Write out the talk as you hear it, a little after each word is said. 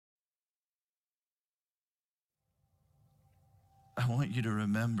I want you to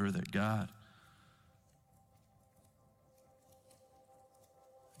remember that God's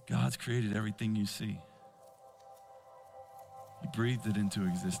created everything you see. He breathed it into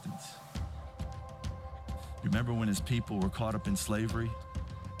existence. You remember when his people were caught up in slavery?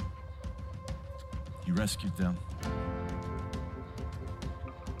 He rescued them.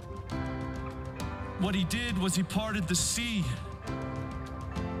 What he did was he parted the sea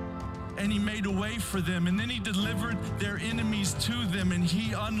and he made a way for them, and then he delivered their enemies to them, and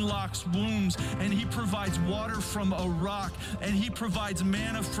he unlocks wombs, and he provides water from a rock, and he provides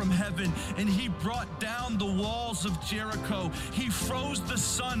manna from heaven, and he brought down the walls of Jericho. He froze the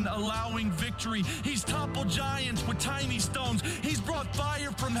sun, allowing victory. He's toppled giants with tiny stones. He's brought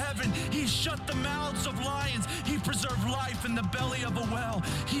fire from heaven. He's shut the mouths of lions. He preserved life in the belly of a well.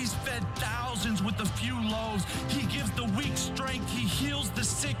 He's fed thousands with a few loaves. He gives the weak strength. He heals the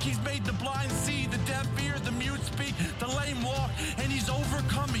sick. He's made the blind see, the deaf hear, the mute speak, the lame walk, and he's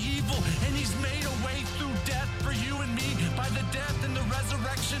overcome evil, and he's made a way through death for you and me by the death and the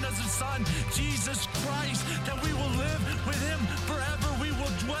resurrection of his son, Jesus Christ, that we will live with him forever. We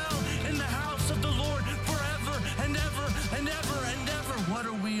will dwell in the house of the Lord forever and ever and ever and ever. What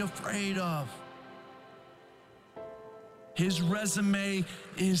are we afraid of? His resume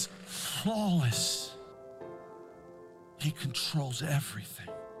is flawless. He controls everything.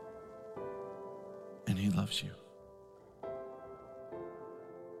 And he loves you.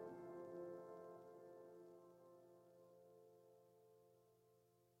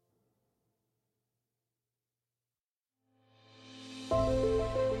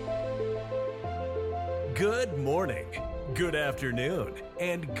 Good morning, good afternoon,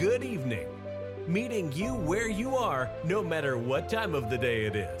 and good evening. Meeting you where you are, no matter what time of the day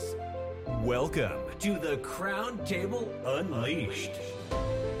it is. Welcome to the Crown Table Unleashed.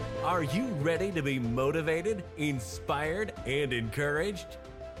 Are you ready to be motivated, inspired, and encouraged?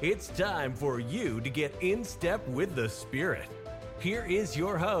 It's time for you to get in step with the Spirit. Here is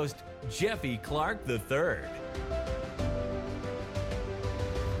your host, Jeffy Clark III.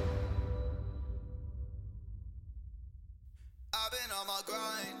 I've been on my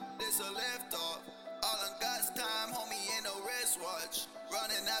grind, this a lift off. All in God's time, homie, ain't no wristwatch.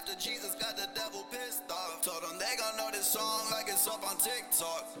 Running after Jesus, got the devil pissed off. Told them they gon' know this song like it's up on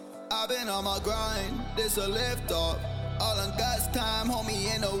TikTok. I've been on my grind, this a lift off. All in God's time, homie,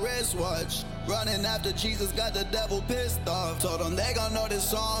 ain't no wristwatch. Running after Jesus, got the devil pissed off. Told them they gon' know this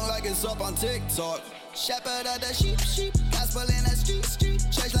song like it's up on TikTok. Shepherd of the sheep, gospel in the street.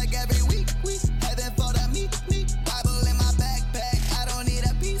 Church like every week. Heaven for the me. Bible in my backpack, I don't need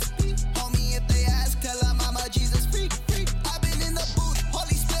a piece. Homie, if they ask, tell them I'm a Jesus freak. I've been in the booth,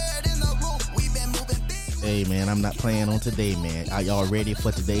 Holy Spirit in the room. We've been moving things. Hey man, I'm not playing on today, man. Are y'all ready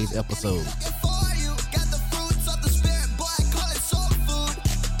for today's episode?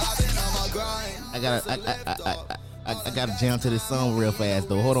 I gotta jam to this song real fast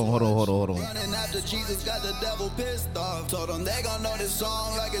though. Hold on. Running after Jesus, got the devil pissed off. Told them they gon' know this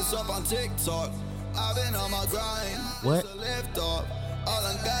song like it's up on TikTok. I've been on my grind. What? Lift off. All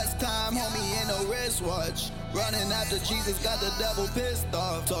in God's time, homie, ain't no wristwatch. Running after Jesus, got the devil pissed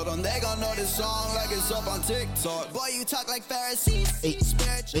off. Told them they gon' know this song like it's up on TikTok. Boy, you talk like Pharisees.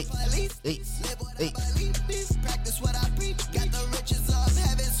 Spiritual police. Live what I believe. Practice what I preach. Got the riches of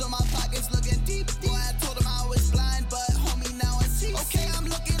heaven, so my pockets looking deep. Boy, I told him I was blind, but homie, now I see. Okay, I'm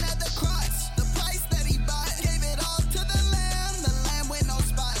looking at the cross. The price that he bought. Gave it all to the lamb with no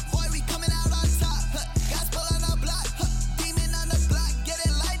spot. Boy, we coming out on top. Gospel on the block. Demon on the block. Get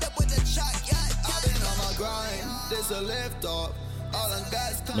it lined up with the chalk. I've been on my grind. This a lift off. All in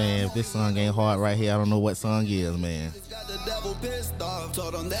God's time. Man, if this song ain't hard right here, I don't know what song is, man. Got the devil pissed off.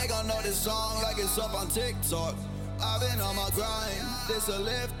 Told them they gon' know this song like it's up on TikTok. I've been on my grind. This a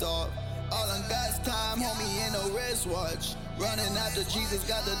lift off. All in God's time, homie, ain't no wristwatch. Running after Jesus,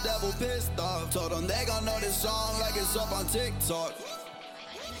 got the devil pissed off. Told them they gon' know this song like it's up on TikTok.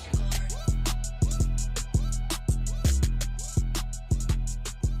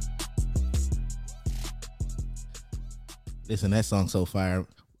 Listen, that song's so fire.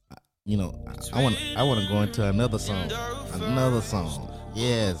 You know, I want to go into another song.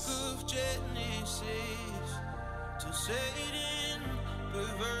 Yes.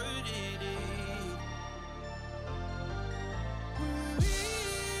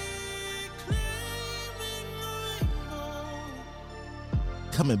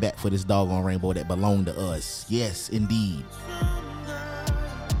 Coming back for this doggone rainbow that belonged to us. Yes, indeed.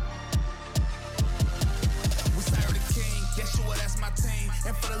 We serve the king, Yeshua, that's my team.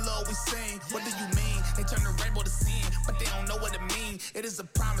 And for the Lord we sing. What do you mean? They turn the rainbow to sin, but they don't know what it means. It is a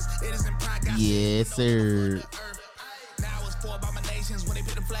promise, it is in pride. Yes, sir. Now it's for abominations when they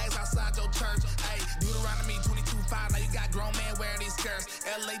put the flags outside your church. Hey, Deuteronomy 22:5. Now you got grown men wearing these skirts.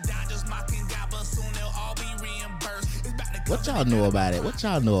 LA Dodgers mocking God, but soon they'll all be reimbursed. It's about to What y'all know about it? What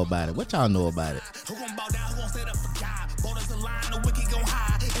y'all know about it? What y'all know about it? Who gon' bow down? Who gon' stand up for God? Borders align, the wicked gon'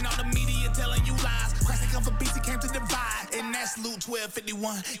 hide. And all the media telling you lies. Christ ain't come for peace, he came to divide. And that's Luke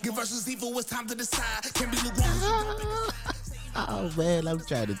 12:51. Good versus evil, it's time to decide. Can't be lukewarm. Oh man, I'm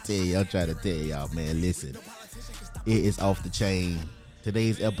trying to tell y'all, man. Listen, it is off the chain.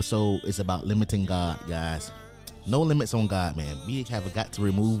 Today's episode is about limiting God, guys. No limits on God, man. We have got to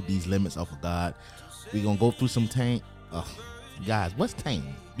remove these limits off of God. We're gonna go through some guys, what's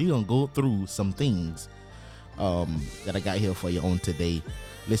tame? We're gonna go through some things that I got here for you on today.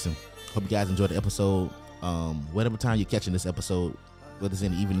 Listen, hope you guys enjoyed the episode. Whatever time you're catching this episode, whether it's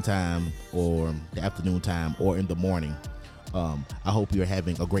in the evening time or the afternoon time or in the morning, I hope you're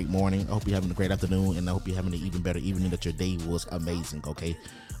having a great morning. I hope you're having a great afternoon, and I hope you're having an even better evening, that your day was amazing. Okay.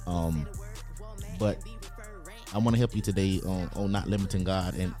 But I want to help you today on not limiting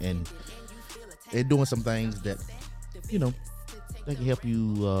God and doing some things that, that can help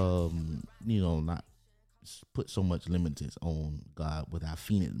you, not put so much limits on God with our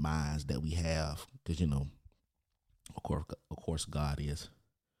finite minds that we have. Because, of course, God is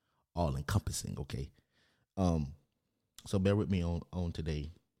all encompassing. Okay. So bear with me on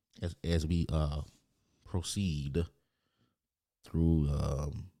today as we proceed through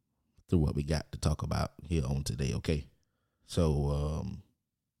what we got to talk about here on today. Okay. So, all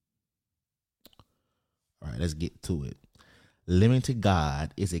right, let's get to it. Limiting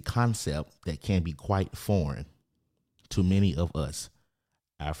God is a concept that can be quite foreign to many of us.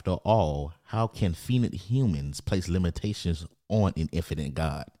 After all, how can finite humans place limitations on an infinite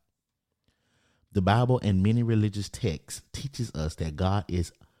God? The Bible and many religious texts teaches us that God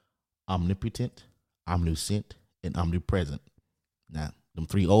is omnipotent, omniscient, and omnipresent. Now, them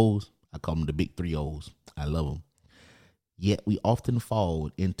 3 O's, I call them the big 3 O's. I love them. Yet we often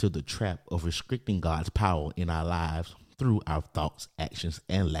fall into the trap of restricting God's power in our lives through our thoughts, actions,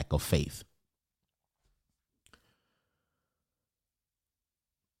 and lack of faith.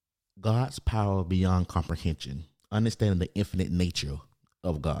 God's power beyond comprehension, understanding the infinite nature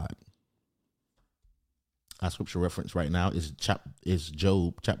of God. Our scripture reference right now is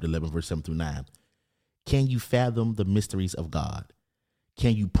Job chapter 11, verse 7 through 9. Can you fathom the mysteries of God?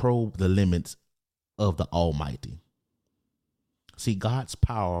 Can you probe the limits of the Almighty? See, God's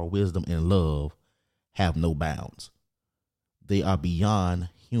power, wisdom, and love have no bounds. They are beyond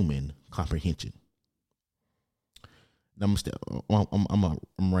human comprehension. Now I'm gonna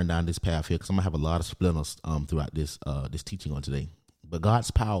run down this path here because I'm gonna have a lot of splinters throughout this teaching on today. But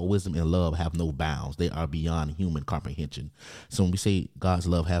God's power, wisdom, and love have no bounds. They are beyond human comprehension. So when we say God's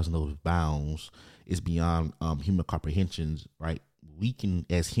love has no bounds, it's beyond human comprehensions, right? We can,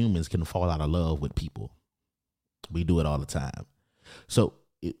 as humans, can fall out of love with people. We do it all the time. So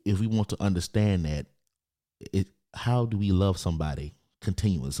if we want to understand that, how do we love somebody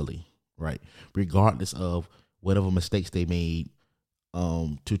continuously, right? Regardless of whatever mistakes they made,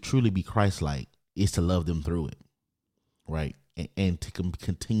 to truly be Christ-like is to love them through it, right? And to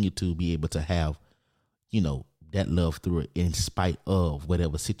continue to be able to have, that love through it in spite of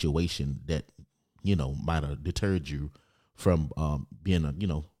whatever situation that, might have deterred you from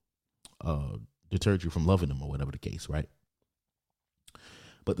deterred you from loving them or whatever the case, right?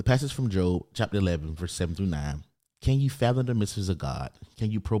 But the passage from Job chapter 11, verse 7 through 9, can you fathom the mysteries of God? Can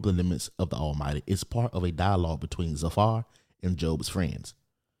you probe the limits of the Almighty? It's part of a dialogue between Zophar and Job's friends.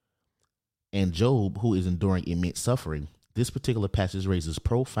 And Job, who is enduring immense suffering, this particular passage raises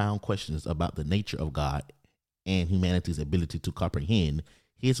profound questions about the nature of God and humanity's ability to comprehend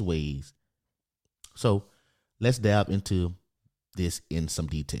his ways. So let's dive into this in some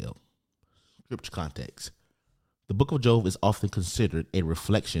detail. Scripture context. The book of Job is often considered a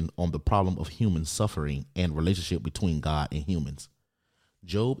reflection on the problem of human suffering and relationship between God and humans.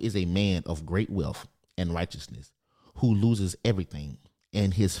 Job is a man of great wealth and righteousness who loses everything,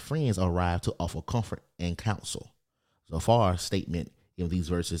 and his friends arrive to offer comfort and counsel. Zophar's statement in these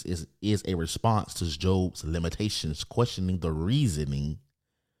verses is a response to Job's limitations, questioning the reasoning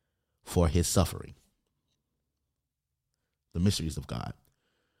for his suffering. The mysteries of God.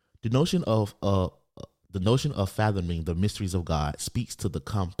 The notion of fathoming the mysteries of God speaks to the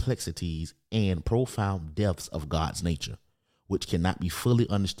complexities and profound depths of God's nature, which cannot be fully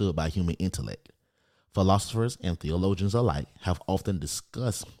understood by human intellect. Philosophers and theologians alike have often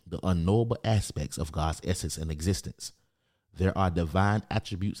discussed the unknowable aspects of God's essence and existence. There are divine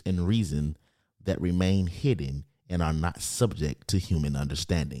attributes and reason that remain hidden and are not subject to human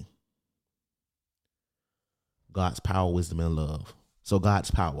understanding. God's power, wisdom, and love. So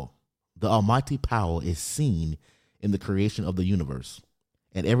God's power. The almighty power is seen in the creation of the universe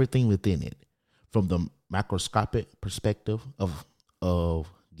and everything within it, from the macroscopic perspective of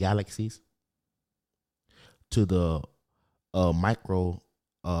galaxies to the macroscopic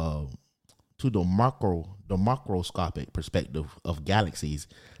perspective of galaxies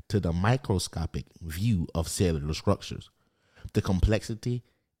to the microscopic view of cellular structures. The complexity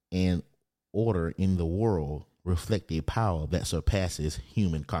and order in the world reflect a power that surpasses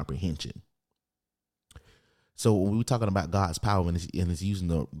human comprehension. So when we're talking about God's power and it's using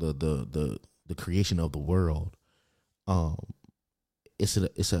the creation of the world, it's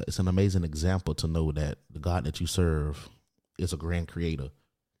an amazing example to know that the God that you serve is a grand creator.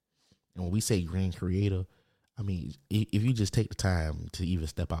 And when we say grand creator, I mean, if you just take the time to even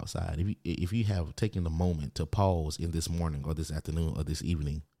step outside, if you have taken the moment to pause in this morning or this afternoon or this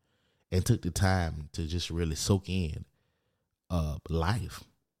evening and took the time to just really soak in life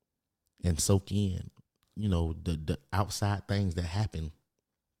and soak in, the outside things that happen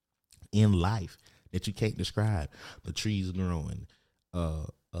in life that you can't describe, the trees growing,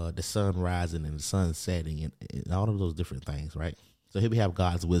 the sun rising and the sun setting and all of those different things, right? So here we have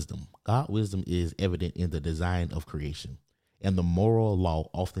God's wisdom. God's wisdom is evident in the design of creation and the moral law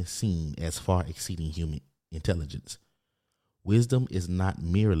often seen as far exceeding human intelligence. Wisdom is not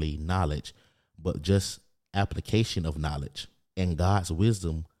merely knowledge, but just application of knowledge. And God's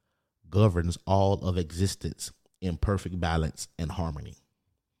wisdom governs all of existence in perfect balance and harmony.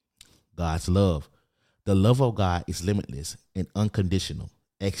 God's love. The love of God is limitless and unconditional,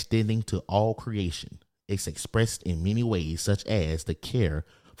 extending to all creation. It's expressed in many ways, such as the care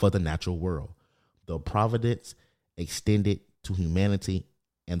for the natural world, the providence extended to humanity,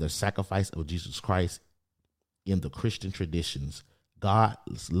 and the sacrifice of Jesus Christ in the Christian traditions.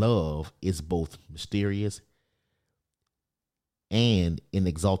 God's love is both mysterious and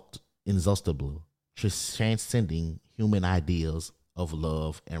inexhaustible, transcending human ideals of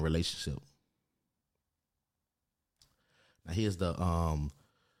love and relationship. Now here's the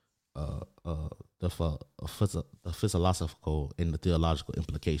philosophical and the theological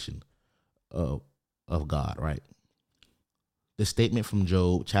implication of God, right? The statement from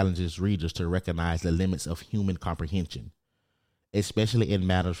Job challenges readers to recognize the limits of human comprehension, especially in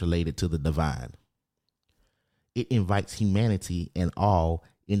matters related to the divine. It invites humanity and all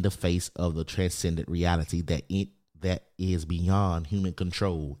in the face of the transcendent reality that is beyond human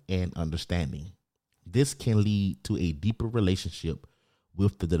control and understanding. This can lead to a deeper relationship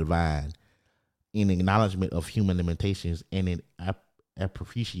with the divine, in acknowledgement of human limitations and in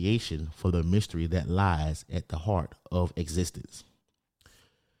appreciation for the mystery that lies at the heart of existence.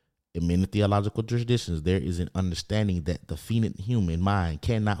 In many theological traditions, there is an understanding that the finite human mind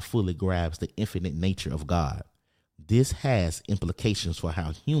cannot fully grasp the infinite nature of God. This has implications for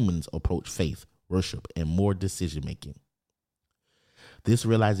how humans approach faith, worship, and more decision making. This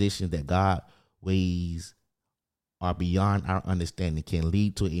realization that God's ways are beyond our understanding can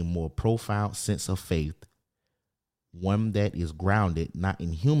lead to a more profound sense of faith, one that is grounded not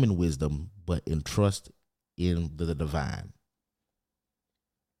in human wisdom, but in trust in the divine.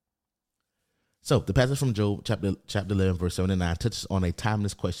 So the passage from Job chapter 11, verse 79 touches on a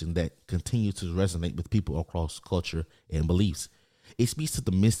timeless question that continues to resonate with people across culture and beliefs. It speaks to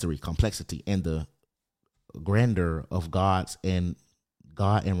the mystery, complexity, and the grandeur of God and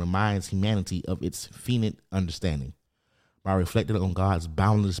reminds humanity of its finite understanding. By reflecting on God's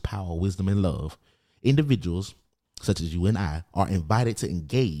boundless power, wisdom, and love, individuals such as you and I are invited to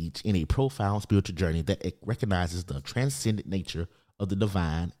engage in a profound spiritual journey that recognizes the transcendent nature of the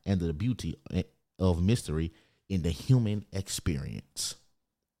divine and the beauty of mystery in the human experience.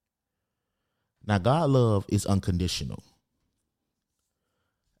 Now, God's love is unconditional.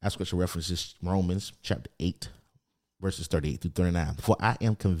 Our scripture references Romans chapter 8, verses 38 through 39. For I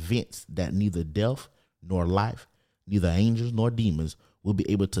am convinced that neither death nor life, neither angels nor demons will be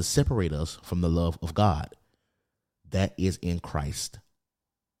able to separate us from the love of God that is in Christ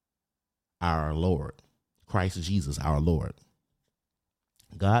our Lord. Christ Jesus our Lord.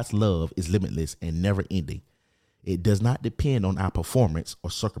 God's love is limitless and never ending. It does not depend on our performance or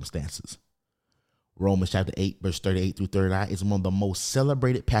circumstances. Romans chapter 8, verse 38 through 39 is one of the most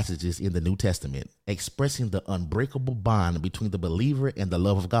celebrated passages in the New Testament, expressing the unbreakable bond between the believer and the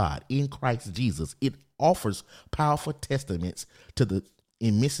love of God in Christ Jesus. It offers powerful testaments to the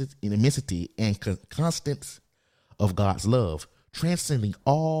immensity and constance of God's love, transcending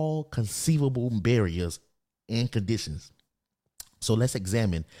all conceivable barriers and conditions. So let's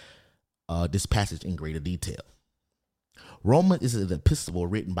examine this passage in greater detail. Romans is an epistle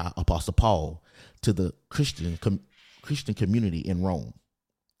written by Apostle Paul to the Christian community in Rome.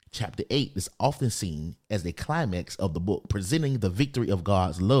 Chapter 8 is often seen as the climax of the book, presenting the victory of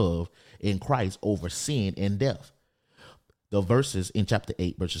God's love in Christ over sin and death. The verses in chapter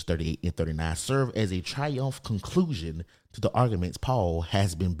 8, verses 38 and 39, serve as a triumph conclusion to the arguments Paul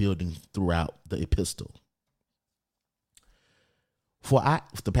has been building throughout the epistle.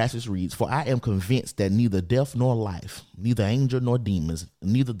 The passage reads, "For I am convinced that neither death nor life, neither angel nor demons,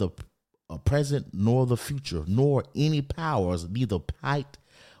 neither the present nor the future, nor any powers, neither height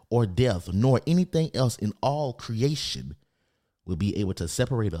or death, nor anything else in all creation will be able to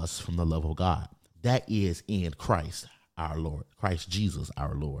separate us from the love of God that is in Christ our Lord," Christ Jesus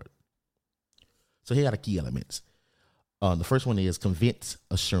our Lord. So here are the key elements. The first one is convinced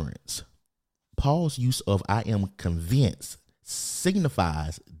assurance. Paul's use of "I am convinced"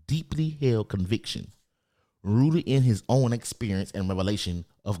 signifies deeply held conviction, rooted in his own experience and revelation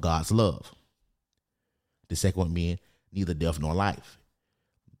of God's love. The second one being neither death nor life.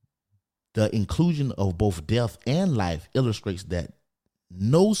 The inclusion of both death and life illustrates that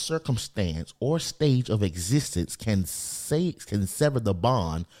no circumstance or stage of existence can sever the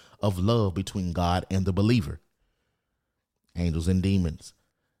bond of love between God and the believer. Angels and demons.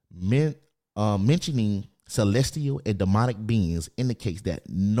 Mentioning celestial and demonic beings indicates that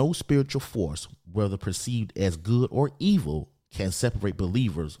no spiritual force, whether perceived as good or evil, can separate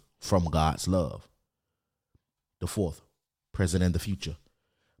believers from God's love. The fourth, present and the future.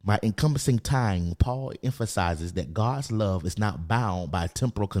 By encompassing time, Paul emphasizes that God's love is not bound by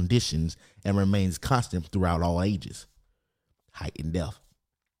temporal conditions and remains constant throughout all ages. Height and death.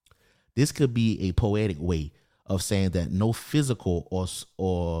 This could be a poetic way of saying that no physical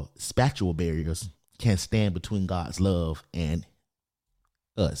or spatial barriers can stand between God's love and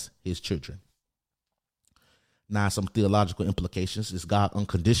us, his children. Now, some theological implications is God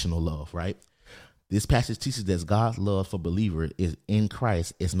unconditional love, right? This passage teaches that God's love for believers is in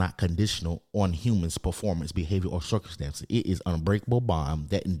Christ is not conditional on humans' performance, behavior, or circumstances. It is an unbreakable bond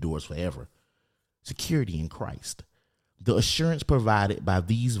that endures forever. Security in Christ. The assurance provided by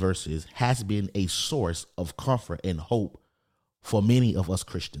these verses has been a source of comfort and hope for many of us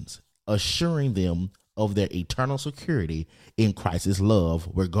Christians, assuring them of their eternal security in Christ's love,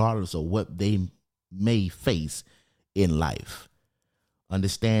 regardless of what they may face in life.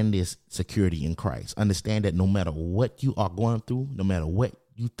 Understand this security in Christ. Understand that no matter what you are going through, no matter what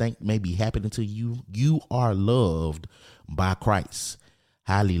you think may be happening to you, you are loved by Christ.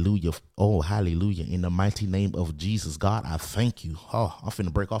 Hallelujah. Oh, hallelujah. In the mighty name of Jesus, God, I thank you. Oh, I'm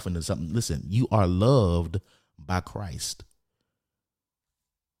finna break off into something. Listen, you are loved by Christ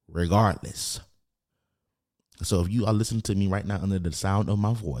regardless. So if you are listening to me right now under the sound of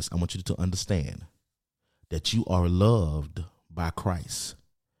my voice, I want you to understand that you are loved by Christ.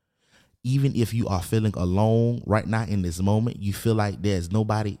 Even if you are feeling alone right now in this moment, you feel like there's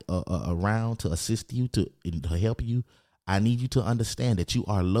nobody around to assist you, to help you, I need you to understand that you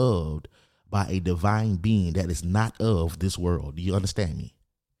are loved by a divine being that is not of this world. Do you understand me?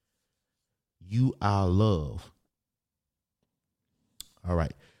 You are loved. All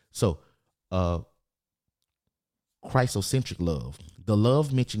right. So, Christocentric love. The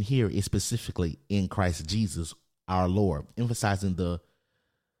love mentioned here is specifically in Christ Jesus, our Lord, emphasizing the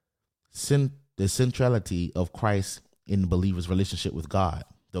centrality of Christ in the believer's relationship with God.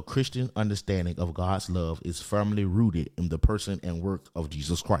 The Christian understanding of God's love is firmly rooted in the person and work of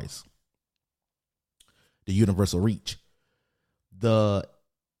Jesus Christ. The universal reach. The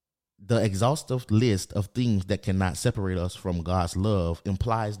exhaustive list of things that cannot separate us from God's love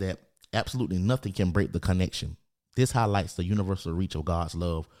implies that absolutely nothing can break the connection. This highlights the universal reach of God's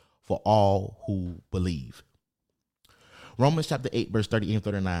love for all who believe. Romans chapter 8, verse 38 and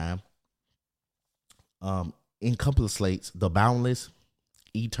 39 encapsulates the boundless,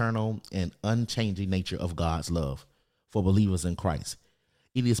 eternal, and unchanging nature of God's love for believers in Christ.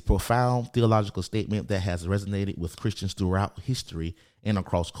 It is a profound theological statement that has resonated with Christians throughout history and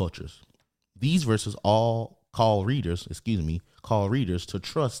across cultures. These verses all call readers to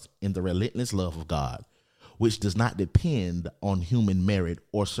trust in the relentless love of God, which does not depend on human merit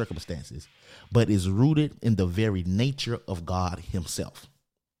or circumstances, but is rooted in the very nature of God himself.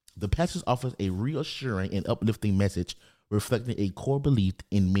 The passage offers a reassuring and uplifting message reflecting a core belief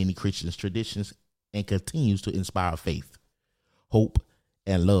in many Christian traditions and continues to inspire faith, hope,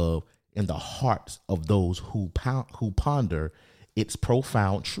 and love in the hearts of those who ponder its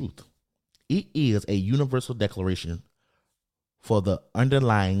profound truth. It is a universal declaration for the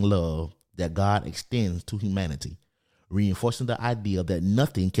underlying love that God extends to humanity, reinforcing the idea that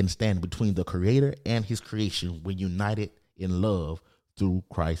nothing can stand between the Creator and his creation when united in love through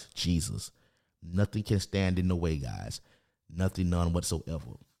Christ Jesus. Nothing can stand in the way, guys. Nothing, none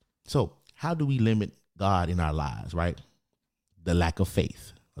whatsoever. So how do we limit God in our lives, right? The lack of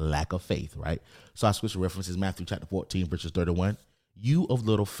faith, right? So our scripture reference is Matthew chapter 14, verses 31. You of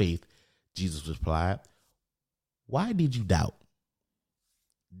little faith, Jesus replied, why did you doubt?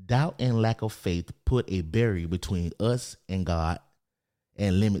 Doubt and lack of faith put a barrier between us and God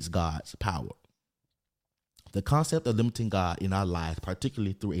and limits God's power. The concept of limiting God in our lives,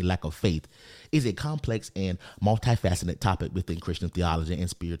 particularly through a lack of faith, is a complex and multifaceted topic within Christian theology and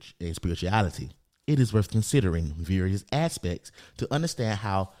spirituality. It is worth considering various aspects to understand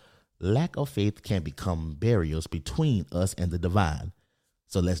how lack of faith can become barriers between us and the divine.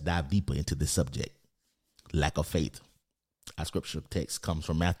 So let's dive deeper into this subject. Lack of faith. Our scripture text comes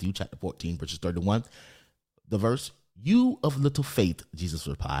from Matthew chapter 14, verses 31. The verse, you of little faith, Jesus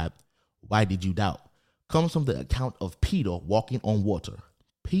replied, why did you doubt? Comes from the account of Peter walking on water.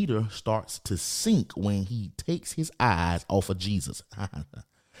 Peter starts to sink when he takes his eyes off of Jesus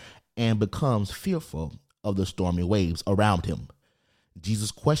and becomes fearful of the stormy waves around him.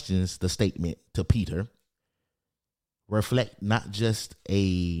 Jesus questions the statement to Peter.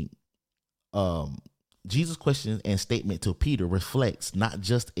 Jesus' question and statement to Peter reflects not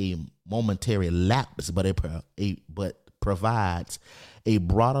just a momentary lapse, but provides a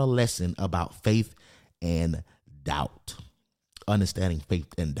broader lesson about faith and doubt. Understanding faith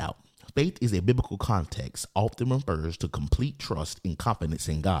and doubt. Faith is a biblical context, often refers to complete trust and confidence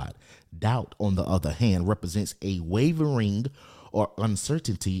in God. Doubt, on the other hand, represents a wavering or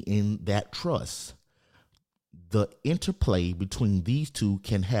uncertainty in that trust. The interplay between these two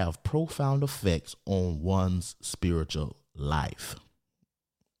can have profound effects on one's spiritual life.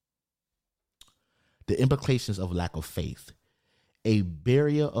 The implications of lack of faith. A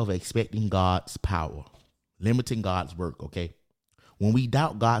barrier of expecting God's power, limiting God's work, okay? When we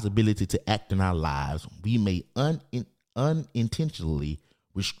doubt God's ability to act in our lives, we may unintentionally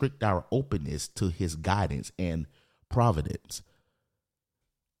restrict our openness to his guidance and providence.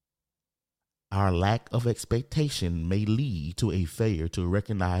 Our lack of expectation may lead to a failure to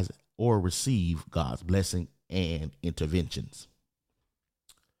recognize or receive God's blessing and interventions.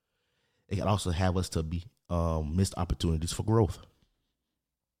 It can also have us to be missed opportunities for growth.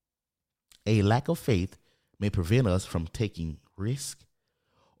 A lack of faith may prevent us from taking risk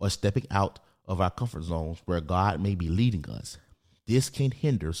or stepping out of our comfort zones where God may be leading us. This can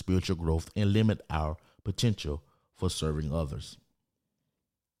hinder spiritual growth and limit our potential for serving others.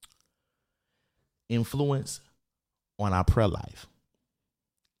 Influence on our prayer life.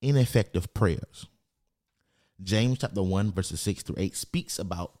 Ineffective prayers. James chapter 1 verses 6 through 8 speaks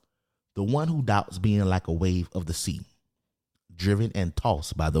about the one who doubts being like a wave of the sea, driven and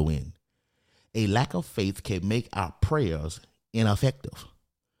tossed by the wind. A lack of faith can make our prayers ineffective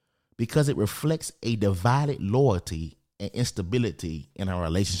because it reflects a divided loyalty and instability in our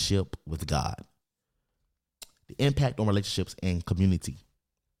relationship with God. The impact on relationships and community.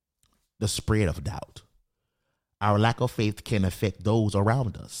 The spread of doubt. Our lack of faith can affect those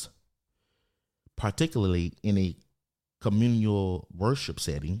around us, particularly in a communal worship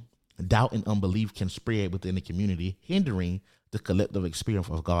setting. Doubt and unbelief can spread within the community, hindering the collective experience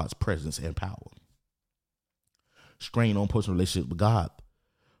of God's presence and power. Strain on personal relationship with God.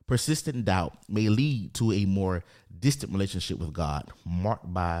 Persistent doubt may lead to a more distant relationship with God,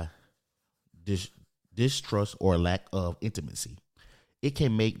 marked by distrust or lack of intimacy. It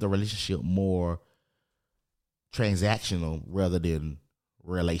can make the relationship more transactional rather than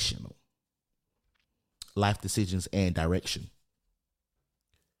relational. Life decisions and direction.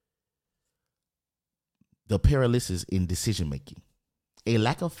 The paralysis in decision making. A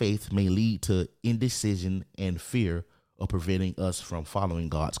lack of faith may lead to indecision and fear of preventing us from following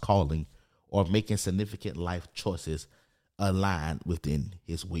God's calling or making significant life choices aligned within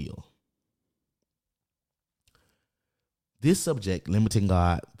his will. This subject, limiting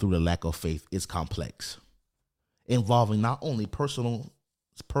God through the lack of faith, is complex, involving not only personal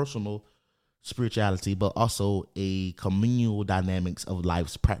spirituality, but also a communal dynamics of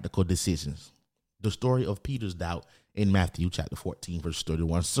life's practical decisions. The story of Peter's doubt in Matthew chapter 14, verse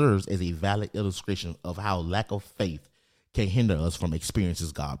 31 serves as a valid illustration of how lack of faith can hinder us from experiencing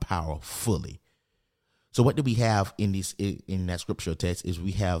God's power fully. So what do we have in that scripture text is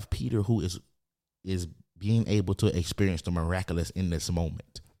we have Peter who is being able to experience the miraculous in this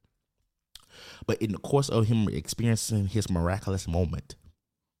moment. But in the course of him experiencing his miraculous moment,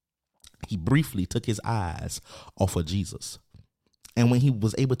 he briefly took his eyes off of Jesus. And when he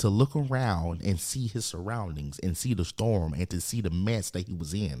was able to look around and see his surroundings and see the storm and to see the mess that he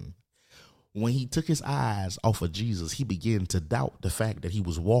was in, when he took his eyes off of Jesus, he began to doubt the fact that he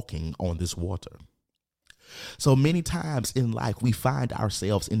was walking on this water. So many times in life, we find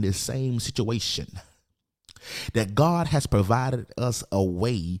ourselves in this same situation, that God has provided us a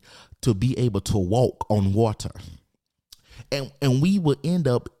way to be able to walk on water. And we will end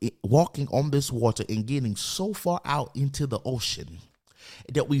up walking on this water and getting so far out into the ocean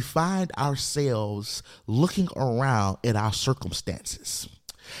that we find ourselves looking around at our circumstances,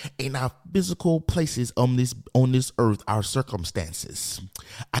 in our physical places on this earth, our circumstances.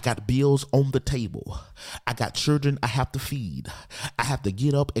 I got bills on the table. I got children I have to feed. I have to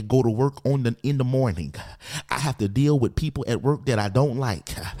get up and go to work in the morning. I have to deal with people at work that I don't like.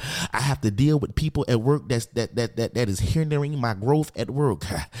 I have to deal with people at work that is hindering my growth at work.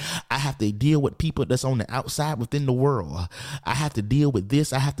 I have to deal with people that's on the outside within the world. I have to deal with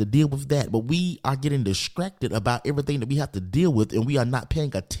this. I have to deal with that. But we are getting distracted about everything that we have to deal with, and we are not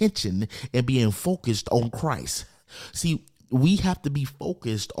paying attention and being focused on Christ. See, we have to be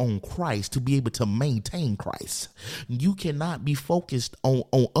focused on Christ to be able to maintain Christ. You cannot be focused on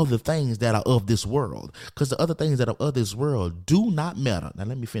other things that are of this world, because the other things that are of this world do not matter. Now,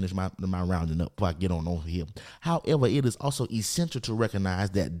 let me finish my rounding up before I get on over here. However, it is also essential to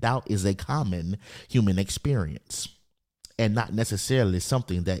recognize that doubt is a common human experience and not necessarily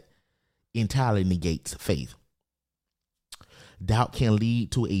something that entirely negates faith. Doubt can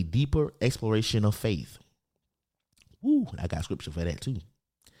lead to a deeper exploration of faith. Ooh, I got scripture for that too.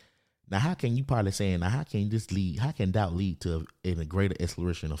 Now, how can you probably saying, now, how can doubt lead to a greater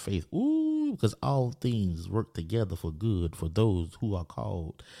exploration of faith? Ooh, because all things work together for good for those who are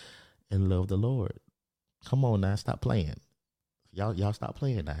called and love the Lord. Come on now, stop playing. Y'all stop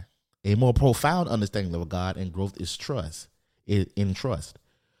playing now. A more profound understanding of God and growth is trust. In trust.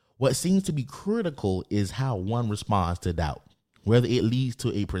 What seems to be critical is how one responds to doubt, whether it leads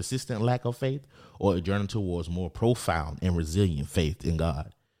to a persistent lack of faith or a journey towards more profound and resilient faith in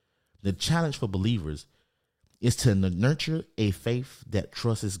God. The challenge for believers is to nurture a faith that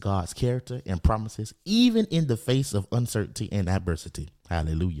trusts God's character and promises, even in the face of uncertainty and adversity.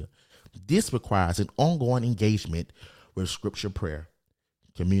 Hallelujah. This requires an ongoing engagement with scripture, prayer,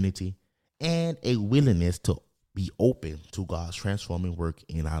 community, and a willingness to be open to God's transforming work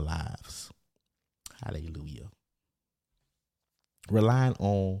in our lives. Hallelujah. Relying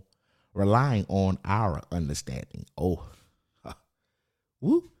on our understanding. Oh,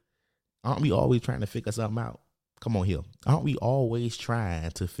 woo. Aren't we always trying to figure something out? Come on here. Aren't we always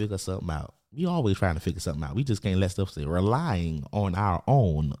trying to figure something out? We always trying to figure something out. We just can't let stuff say relying on our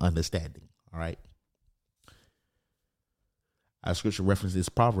own understanding. All right. Our scripture reference is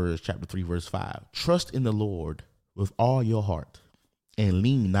Proverbs chapter 3, verse 5. Trust in the Lord with all your heart and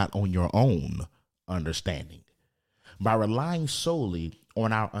lean not on your own understanding. By relying solely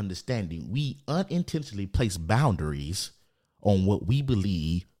on our understanding, we unintentionally place boundaries on what we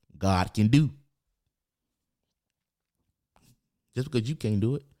believe God can do. Just because you can't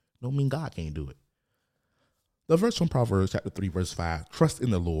do it, don't mean God can't do it. The verse from Proverbs chapter 3, verse 5, trust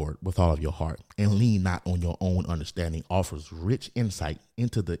in the Lord with all of your heart and lean not on your own understanding, offers rich insight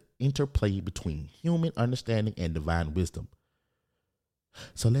into the interplay between human understanding and divine wisdom.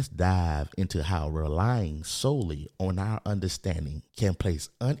 So let's dive into how relying solely on our understanding can place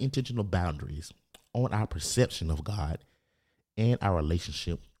unintentional boundaries on our perception of God and our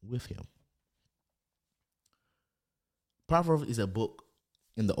relationship with Him. Proverbs is a book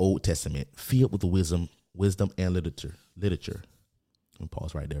in the Old Testament filled with wisdom and literature. Let me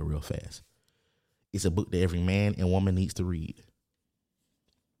pause right there real fast. It's a book that every man and woman needs to read.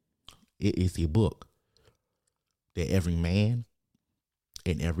 It is a book that every man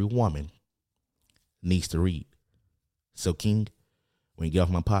and every woman needs to read. So, King, when you get off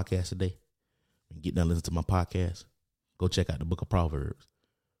my podcast today, when you get done listening to my podcast, go check out the book of Proverbs.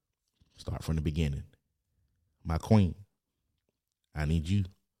 Start from the beginning. My queen, I need you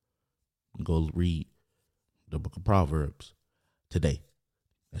to go read the book of Proverbs today.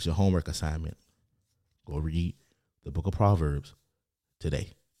 That's your homework assignment. Go read the book of Proverbs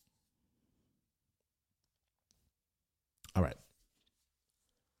today. All right.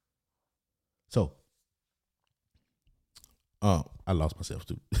 So, I lost myself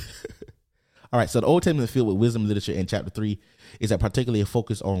too. All right. So the Old Testament is filled with wisdom literature, and chapter 3 is particularly a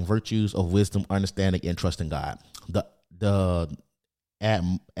focus on virtues of wisdom, understanding, and trusting God. The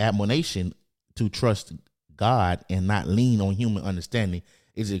admonition to trust God and not lean on human understanding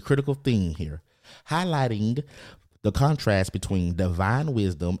is a critical theme here, highlighting the contrast between divine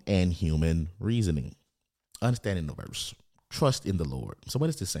wisdom and human reasoning. Understanding the verse, trust in the Lord. So what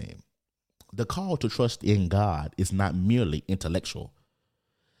is this saying? The call to trust in God is not merely intellectual.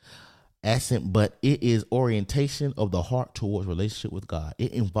 Accent, but it is orientation of the heart towards relationship with God.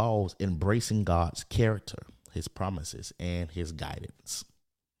 It involves embracing God's character, his promises, and his guidance.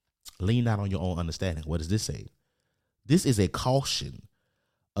 Lean not on your own understanding. What does this say? This is a caution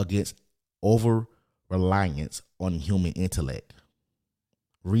against over reliance on human intellect,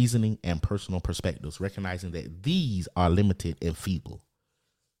 reasoning, and personal perspectives, recognizing that these are limited and feeble.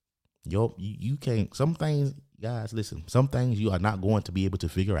 You can't, some things, guys, listen, some things you are not going to be able to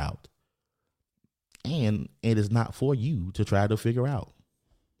figure out. And it is not for you to try to figure out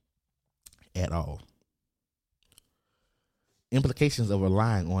at all. Implications of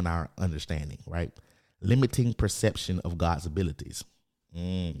relying on our understanding, right? Limiting perception of God's abilities,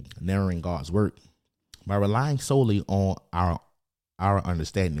 narrowing God's work. By relying solely on our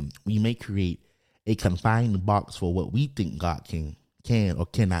understanding, we may create a confined box for what we think God can or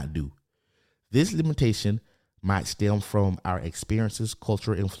cannot do. This limitation might stem from our experiences,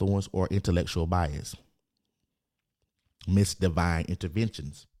 cultural influence, or intellectual bias. Missed divine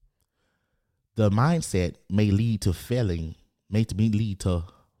interventions. The mindset may lead to failing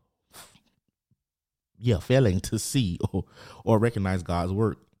to see or recognize God's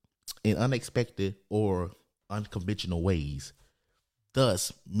work in unexpected or unconventional ways,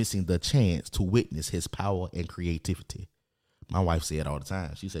 thus missing the chance to witness his power and creativity. My wife said all the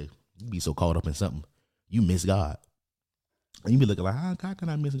time, she said, you be so caught up in something, you miss God. And you be looking like, how can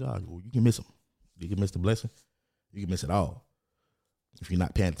I miss God? Well, you can miss him. You can miss the blessing. You can miss it all if you're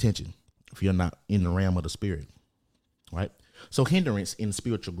not paying attention, if you're not in the realm of the spirit, right? So hindrance in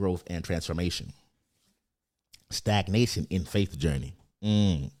spiritual growth and transformation. Stagnation in faith journey.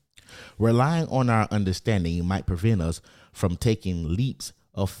 Relying on our understanding might prevent us from taking leaps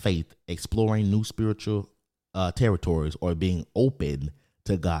of faith, exploring new spiritual territories, or being open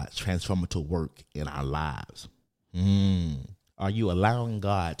to God's transformative work in our lives. Are you allowing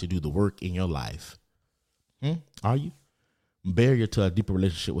God to do the work in your life? Are you? Barrier to a deeper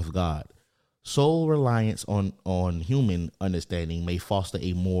relationship with God. Sole reliance on human understanding may foster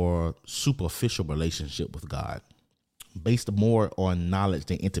a more superficial relationship with God, based more on knowledge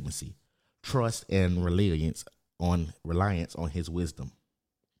than intimacy, trust, and reliance on his wisdom.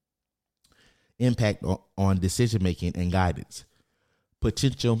 Impact on decision-making and guidance.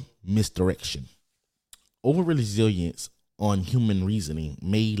 Potential misdirection. Over-reliance on human reasoning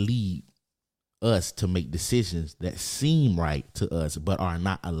may lead us to make decisions that seem right to us but are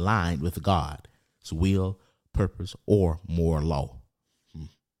not aligned with God's will, purpose, or moral law.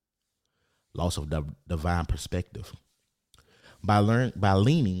 Loss of divine perspective. By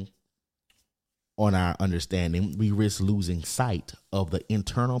leaning on our understanding, we risk losing sight of the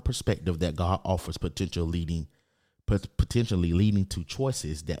internal perspective that God offers, potentially leading to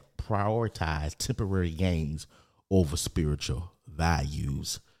choices that prioritize temporary gains over spiritual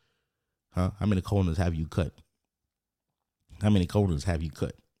values. How many corners have you cut? How many corners have you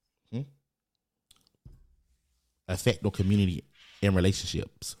cut? Affect on community and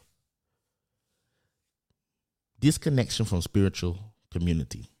relationships. Disconnection from spiritual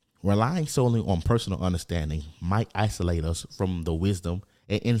community. Relying solely on personal understanding might isolate us from the wisdom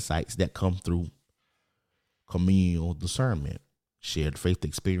and insights that come through communal discernment, shared faith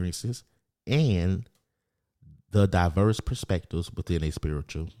experiences, and the diverse perspectives within a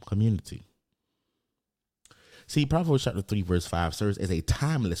spiritual community. See, Proverbs chapter 3, verse 5 serves as a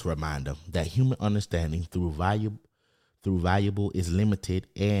timeless reminder that human understanding through valuable is limited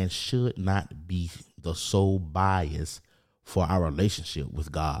and should not be the sole bias for our relationship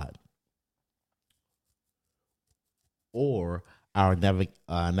with God or our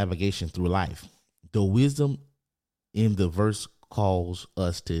navigation through life. The wisdom in the verse calls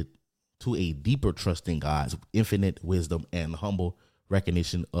us to a deeper trust in God's infinite wisdom and humble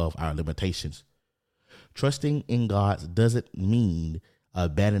recognition of our limitations. Trusting in God doesn't mean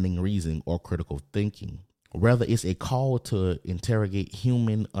abandoning reason or critical thinking. Rather, it's a call to interrogate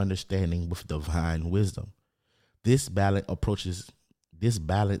human understanding with divine wisdom. This balanced approach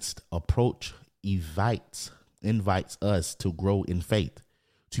invites us to grow in faith,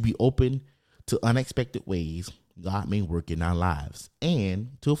 to be open to unexpected ways God may work in our lives,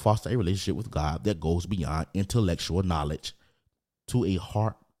 and to foster a relationship with God that goes beyond intellectual knowledge to a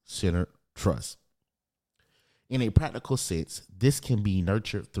heart-centered trust. In a practical sense, this can be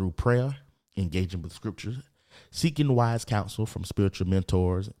nurtured through prayer, engaging with scriptures, seeking wise counsel from spiritual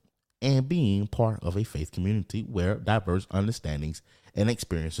mentors, and being part of a faith community where diverse understandings and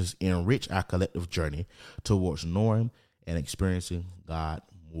experiences enrich our collective journey towards knowing and experiencing God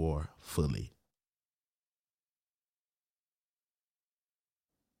more fully.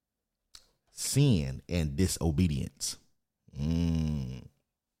 Sin and disobedience.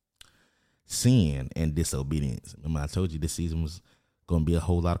 sin and disobedience. Remember, I told you this season was going to be a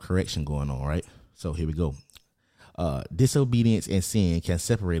whole lot of correction going on, right? So here we go. Disobedience and sin can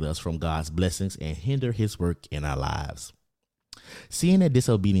separate us from God's blessings and hinder his work in our lives. Sin and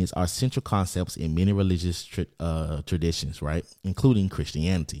disobedience are central concepts in many religious traditions, right? Including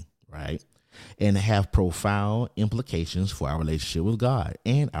Christianity, right? And have profound implications for our relationship with God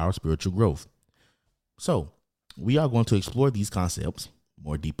and our spiritual growth. So we are going to explore these concepts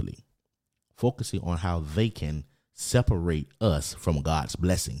more deeply, focusing on how they can separate us from God's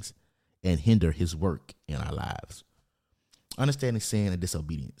blessings and hinder his work in our lives. Understanding sin and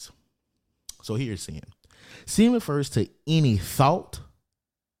disobedience. So here's sin. Sin refers to any thought,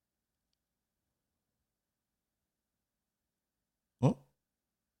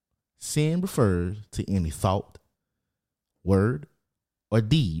 sin refers to any thought, word, or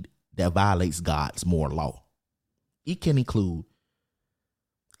deed that violates God's moral law. It can include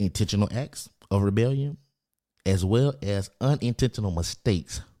intentional acts of rebellion, as well as unintentional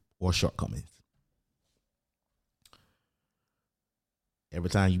mistakes or shortcomings. Every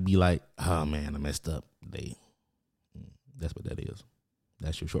time you be like, oh man, I messed up today. That's what that is.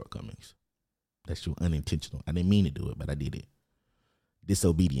 That's your shortcomings. That's your unintentional. I didn't mean to do it, but I did it.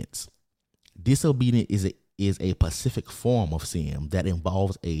 Disobedience. Disobedience is a specific form of sin that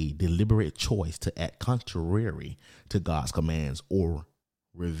involves a deliberate choice to act contrary to God's commands or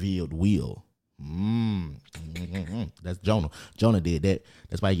revealed will. That's Jonah. Jonah did that.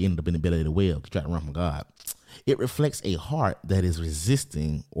 That's why he ended up in the belly of the whale to try to run from God. It reflects a heart that is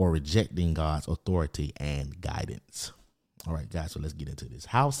resisting or rejecting God's authority and guidance. All right, guys, so let's get into this.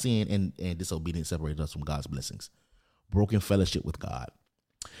 How sin and disobedience separate us from God's blessings. Broken fellowship with God.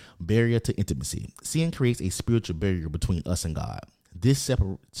 Barrier to intimacy. Sin creates a spiritual barrier between us and God. This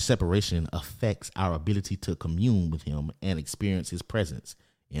separation affects our ability to commune with him and experience his presence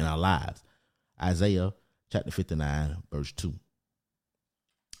in our lives. Isaiah chapter 59, verse 2.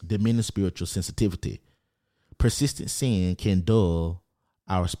 Diminished spiritual sensitivity. Persistent sin can dull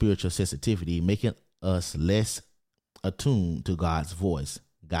our spiritual sensitivity, making us less attuned to God's voice,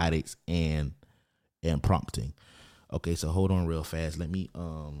 guidance, and prompting. Okay, so hold on real fast. Let me,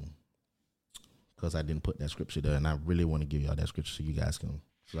 because I didn't put that scripture there, and I really want to give y'all that scripture so you guys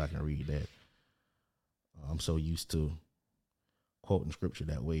so I can read that. I'm so used to quoting scripture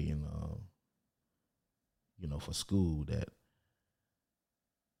that way, and for school that,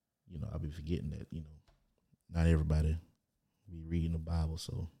 I'll be forgetting that, not everybody be reading the Bible,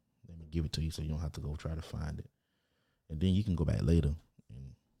 so let me give it to you so you don't have to go try to find it. And then you can go back later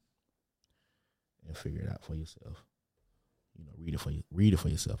and figure it out for yourself. Read it for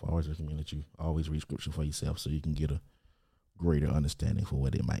yourself. I always recommend that you always read scripture for yourself so you can get a greater understanding for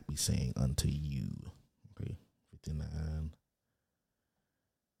what it might be saying unto you. Okay, 59 and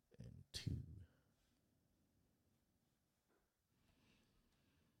 2.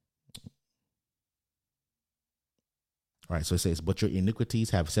 All right, so it says, but your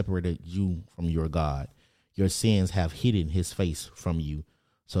iniquities have separated you from your God. Your sins have hidden his face from you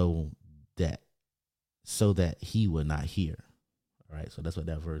so that he will not hear. All right, so that's what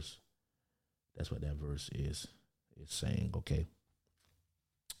that verse is saying, okay?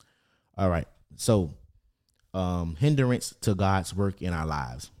 All right, so hindrance to God's work in our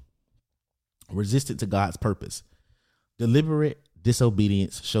lives. Resistance to God's purpose. Deliberate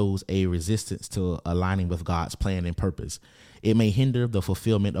disobedience shows a resistance to aligning with God's plan and purpose. It may hinder the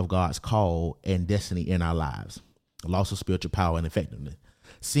fulfillment of God's call and destiny in our lives. Loss of spiritual power and effectiveness.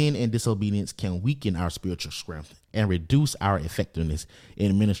 Sin and disobedience can weaken our spiritual strength and reduce our effectiveness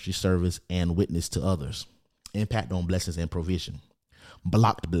in ministry service and witness to others. Impact on blessings and provision.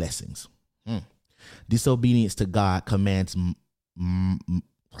 Blocked blessings. Disobedience to God commands.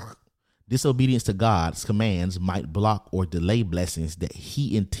 Disobedience to God's commands might block or delay blessings that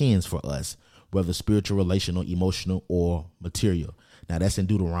he intends for us, whether spiritual, relational, emotional, or material. Now that's in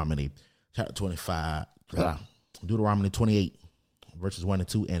Deuteronomy chapter 25, Deuteronomy 28, verses 1 and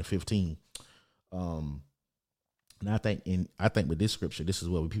 2 and 15. And I think with this scripture, this is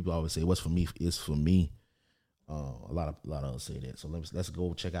what people always say, what's for me is for me. A lot of us say that. So let's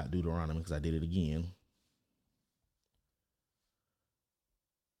go check out Deuteronomy because I did it again.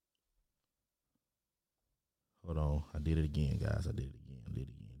 Hold on. I did it again, guys. I did it again.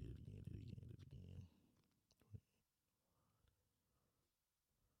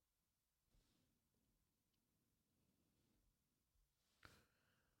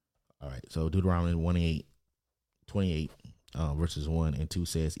 All right. So Deuteronomy 28, verses 1 and 2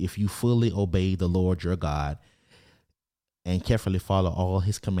 says, if you fully obey the Lord your God and carefully follow all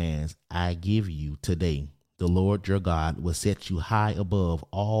his commands I give you today, the Lord your God will set you high above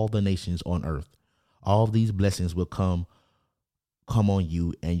all the nations on earth. All these blessings will come on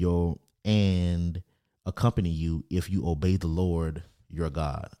you and accompany you if you obey the Lord your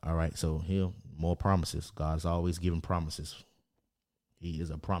God. All right. So here, more promises. God's always giving promises. He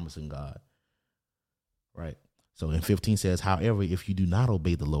is a promising God. Right. So in 15 says, however, if you do not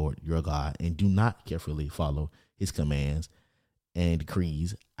obey the Lord your God and do not carefully follow his commands and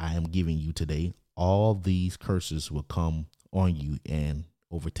decrees I am giving you today, all these curses will come on you and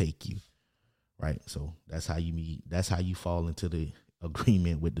overtake you. Right. So that's how you fall into the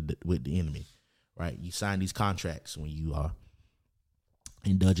agreement with the enemy. Right. You sign these contracts when you are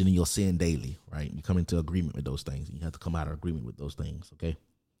indulging in your sin daily. Right. You come into agreement with those things. You have to come out of agreement with those things. OK.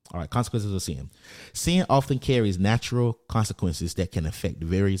 All right. Consequences of sin. Sin often carries natural consequences that can affect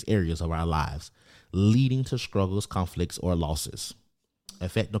various areas of our lives, leading to struggles, conflicts, or losses.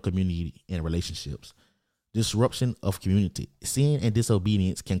 Effect on community and relationships. Disruption of community. Sin and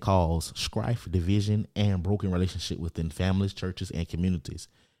disobedience can cause strife, division, and broken relationship within families, churches, and communities.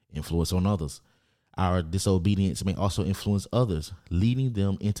 Influence on others. Our disobedience may also influence others, leading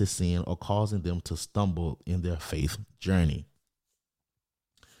them into sin or causing them to stumble in their faith journey.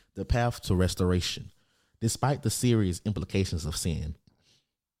 The path to restoration. Despite the serious implications of sin,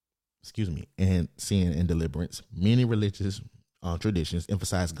 and sin and deliverance, many religious traditions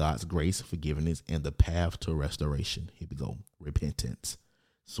emphasize God's grace, forgiveness, and the path to restoration. Here we go. Repentance.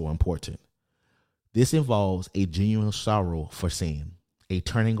 So important. This involves a genuine sorrow for sin, a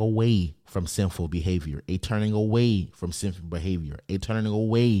turning away from sinful behavior, a turning away from sinful behavior, a turning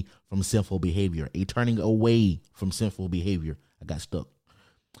away from sinful behavior, a turning away from sinful behavior. I got stuck.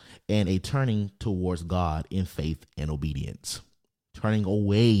 And a turning towards God in faith and obedience. Turning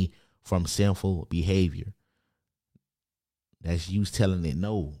away from sinful behavior. That's you telling it,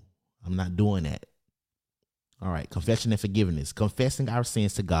 no, I'm not doing that. All right. Confession and forgiveness. Confessing our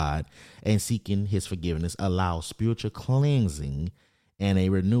sins to God and seeking his forgiveness allows spiritual cleansing and a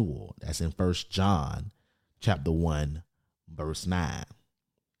renewal. That's in 1 John chapter 1, verse 9.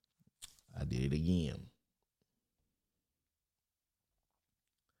 I did it again.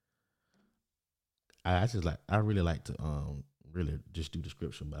 I really like to really just do the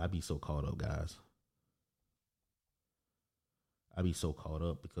scripture, but I be so caught up, guys. I be so caught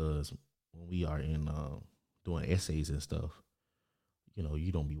up because when we are in doing essays and stuff, you know,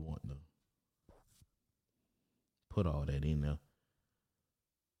 you don't be wanting to put all that in there.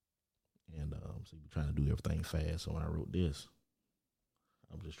 And so you're trying to do everything fast. So when I wrote this,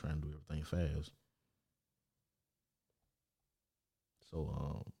 I'm just trying to do everything fast. So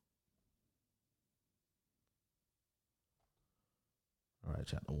all right,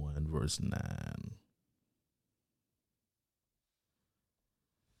 chapter 1, verse 9.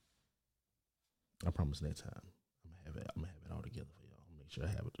 I promise next time I'm gonna have it all together for y'all. Make sure I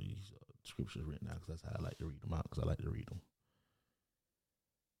have these scriptures written out, because that's how I like to read them out, because I like to read them.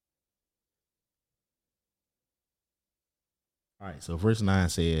 All right, so verse 9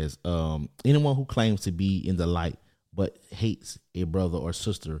 says, anyone who claims to be in the light but hates a brother or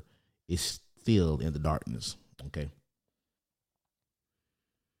sister is still in the darkness. Okay.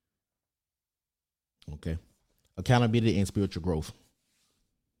 Accountability and spiritual growth.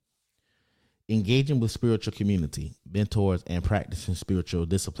 Engaging with spiritual community, mentors, and practicing spiritual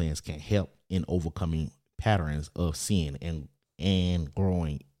disciplines can help in overcoming patterns of sin and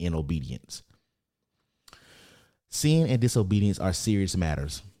growing in obedience. Sin and disobedience are serious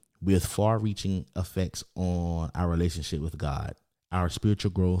matters with far-reaching effects on our relationship with God, our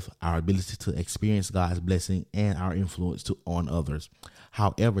spiritual growth, our ability to experience God's blessing, and our influence on others.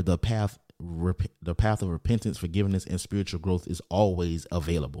 However, the path of repentance, forgiveness, and spiritual growth is always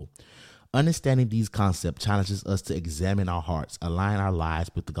available. Understanding these concepts challenges us to examine our hearts, align our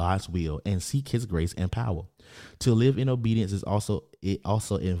lives with God's will, and seek his grace and power. To live in obedience it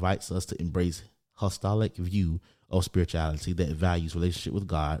also invites us to embrace a holistic view of spirituality that values relationship with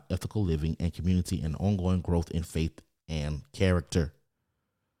God, ethical living, and community, and ongoing growth in faith and character.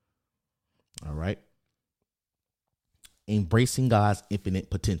 All right. Embracing God's infinite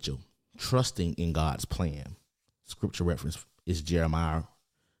potential. Trusting in God's plan. Scripture reference is Jeremiah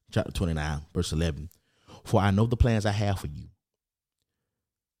chapter 29, verse 11. For I know the plans I have for you,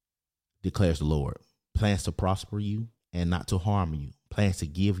 declares the Lord. Plans to prosper you and not to harm you. Plans to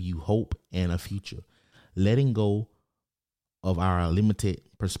give you hope and a future. Letting go of our limited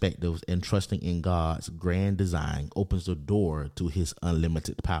perspectives and trusting in God's grand design opens the door to his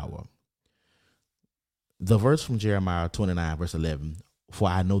unlimited power. The verse from Jeremiah 29, verse 11. For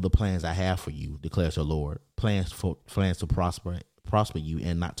I know the plans I have for you, declares the Lord. Plans to prosper prosper you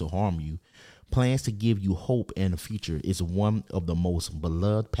and not to harm you, plans to give you hope and a future, is one of the most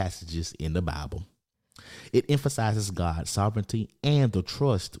beloved passages in the Bible. It emphasizes God's sovereignty and the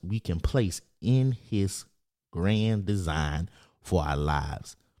trust we can place in his grand design for our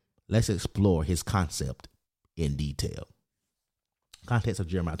lives. Let's explore his concept in detail. Context of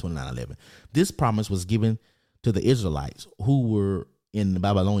Jeremiah 29:11. This promise was given to the Israelites who were in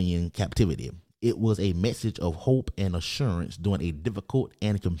Babylonian captivity. It was a message of hope and assurance during a difficult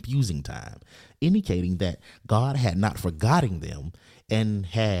and confusing time, indicating that God had not forgotten them and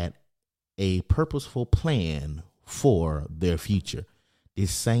had a purposeful plan for their future.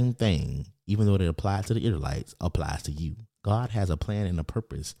 This same thing, even though it applies to the Israelites, applies to you. God has a plan and a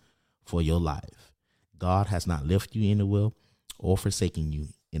purpose for your life. God has not left you anywhere or forsaken you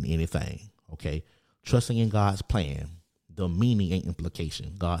in anything. Okay. Trusting in God's plan, the meaning and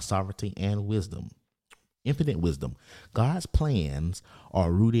implication, God's sovereignty and wisdom, infinite wisdom. God's plans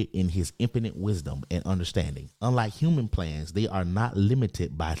are rooted in his infinite wisdom and understanding. Unlike human plans, they are not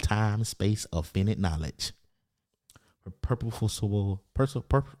limited by time, space, or finite knowledge. Purposeful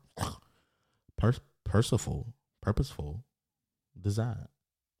design.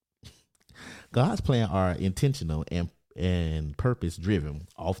 God's plans are intentional and purpose driven,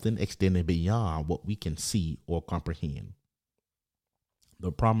 often extending beyond what we can see or comprehend.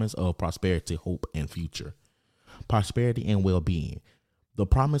 The promise of prosperity, hope, and future. Prosperity and well-being. The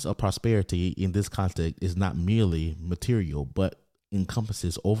promise of prosperity in this context is not merely material, but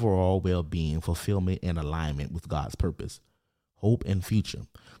encompasses overall well-being, fulfillment, and alignment with God's purpose. Hope and future.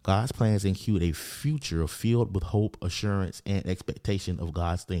 God's plans include a future filled with hope, assurance, and expectation of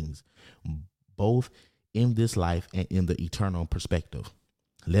God's things, both in this life and in the eternal perspective.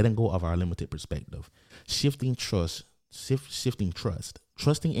 Letting go of our limited perspective. Shifting trust.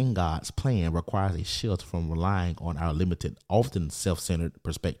 Trusting in God's plan requires a shift from relying on our limited, often self-centered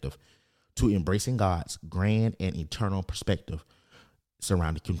perspective to embracing God's grand and eternal perspective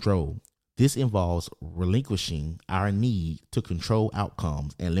surrounding control. This involves relinquishing our need to control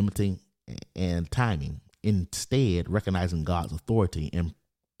outcomes and limiting and timing, instead recognizing God's authority and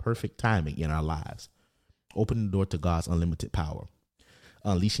perfect timing in our lives. Opening the door to God's unlimited power.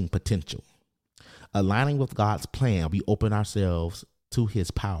 Unleashing potential. Aligning with God's plan, we open ourselves to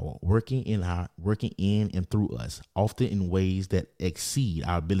his power, working in and through us, often in ways that exceed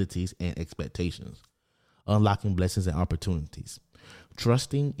our abilities and expectations. Unlocking blessings and opportunities.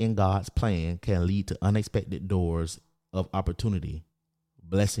 Trusting in God's plan can lead to unexpected doors of opportunity,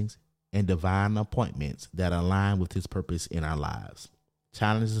 blessings, and divine appointments that align with his purpose in our lives.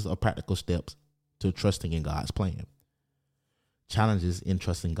 Challenges or practical steps to trusting in God's plan. Challenges in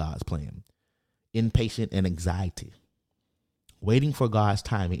trusting God's plan. Impatience and anxiety. Waiting for God's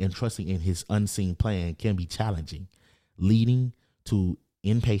timing and trusting in his unseen plan can be challenging, leading to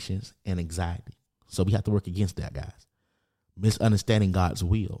impatience and anxiety. So we have to work against that, guys. Misunderstanding God's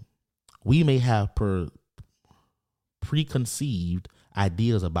will. We may have preconceived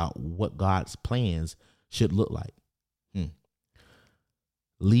ideas about what God's plans should look like,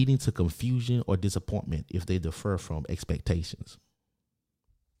 leading to confusion or disappointment if they differ from expectations.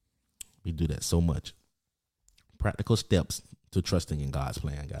 We do that so much. Practical steps to trusting in God's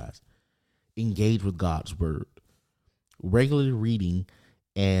plan, guys. Engage with God's word. Regularly reading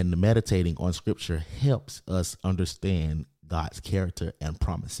and meditating on scripture helps us understand God's character and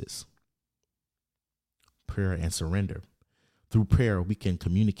promises. Prayer and surrender. Through prayer, we can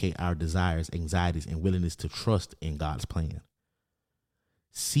communicate our desires, anxieties, and willingness to trust in God's plan.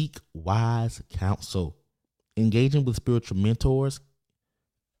 Seek wise counsel. Engaging with spiritual mentors,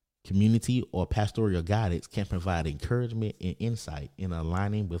 community, or pastoral guidance can provide encouragement and insight in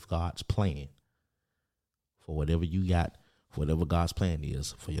aligning with God's plan for whatever you got, for whatever God's plan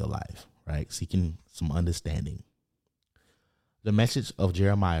is for your life, right? Seeking some understanding. The message of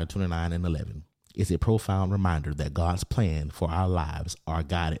Jeremiah 29:11 is a profound reminder that God's plan for our lives are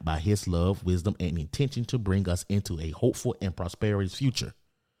guided by his love, wisdom, and intention to bring us into a hopeful and prosperous future.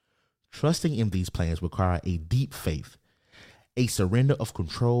 Trusting in these plans require a deep faith, a surrender of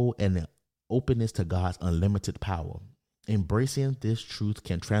control, and an openness to God's unlimited power. Embracing this truth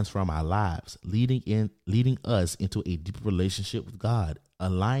can transform our lives, leading us into a deeper relationship with God,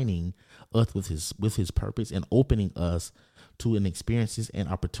 aligning us with his purpose, and opening us to experiences and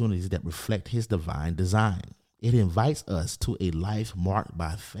opportunities that reflect his divine design. It invites us to a life marked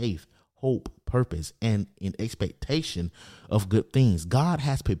by faith, hope, purpose, and in expectation of good things God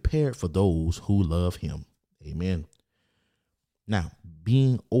has prepared for those who love him. Amen. Now,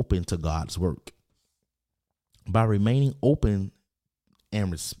 being open to God's work. By remaining open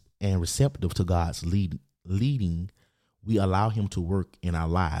and receptive to God's leading, we allow him to work in our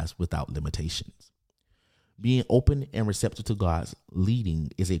lives without limitations. Being open and receptive to God's leading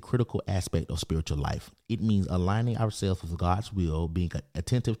is a critical aspect of spiritual life. It means aligning ourselves with God's will, being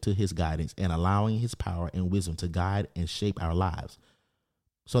attentive to his guidance, and allowing his power and wisdom to guide and shape our lives.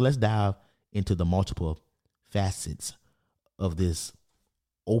 So let's dive into the multiple facets of this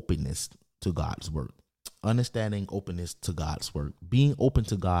openness to God's work. Understanding openness to God's work. Being open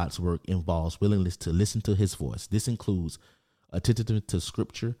to God's work involves willingness to listen to his voice. This includes attention to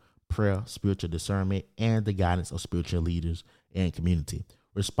scripture, prayer, spiritual discernment, and the guidance of spiritual leaders and community.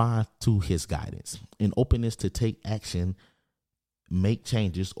 Respond to his guidance. An openness to take action, make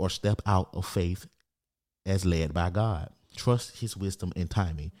changes, or step out of faith as led by God. Trust his wisdom and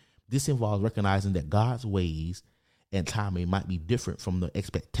timing. This involves recognizing that God's ways and timing might be different from the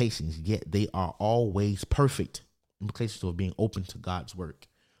expectations, yet they are always perfect. Implications of being open to God's work.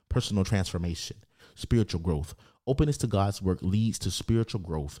 Personal transformation, spiritual growth. Openness to God's work leads to spiritual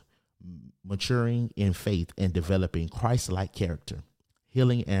growth, maturing in faith and developing Christ-like character,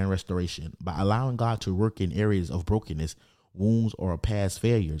 healing and restoration. By allowing God to work in areas of brokenness, wounds, or past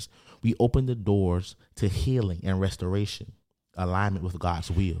failures, we open the doors to healing and restoration, alignment with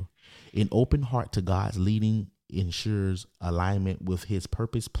God's will. An open heart to God's leading ensures alignment with his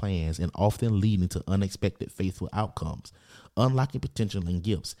purpose plans and often leading to unexpected faithful outcomes, unlocking potential and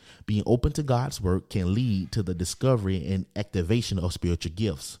gifts. Being open to God's work can lead to the discovery and activation of spiritual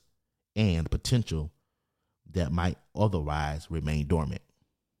gifts and potential that might otherwise remain dormant.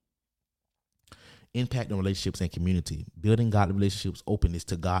 Impact on relationships and community. Building godly relationships, openness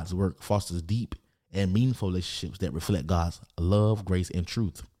to God's work fosters deep and meaningful relationships that reflect God's love, grace, and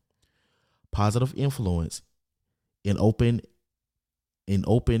truth. Positive influence in open,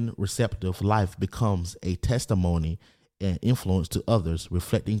 receptive life becomes a testimony and influence to others,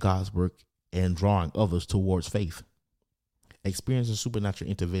 reflecting God's work and drawing others towards faith. Experiencing supernatural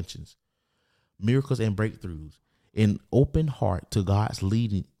interventions, miracles, and breakthroughs. An open heart to God's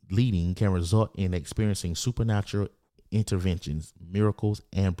leading can result in experiencing supernatural interventions, miracles,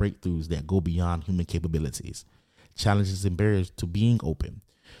 and breakthroughs that go beyond human capabilities. Challenges and barriers to being open.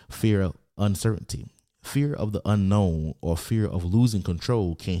 Fear of uncertainty. Fear of the unknown or fear of losing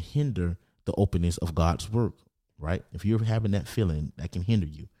control can hinder the openness of God's work, right? If you're having that feeling, that can hinder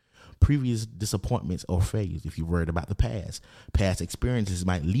you. Previous disappointments or failures, if you're worried about the past experiences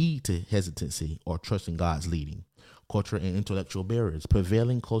might lead to hesitancy or trusting God's leading. Cultural and intellectual barriers.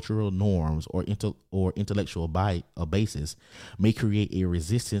 Prevailing cultural norms or intellectual basis may create a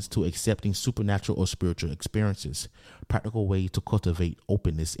resistance to accepting supernatural or spiritual experiences. Practical ways to cultivate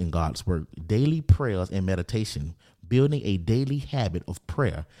openness in God's work. Daily prayers and meditation. Building a daily habit of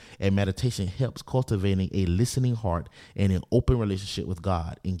prayer and meditation helps cultivating a listening heart and an open relationship with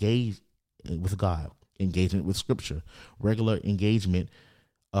God. Engagement with scripture. Regular engagement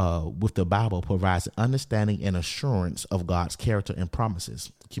with the Bible provides understanding and assurance of God's character and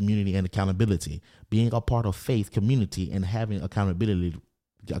promises. Community and accountability. Being a part of faith community and having accountability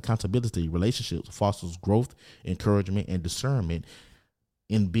relationships fosters growth, encouragement, and discernment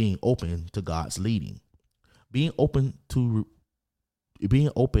in being open to God's leading. Being open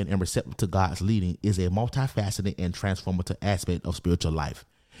and receptive to God's leading is a multifaceted and transformative aspect of spiritual life.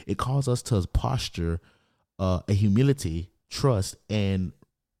 It calls us to posture a humility, trust, and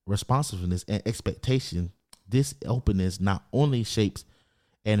responsiveness and expectation. This openness not only shapes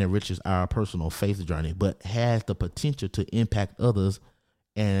and enriches our personal faith journey, but has the potential to impact others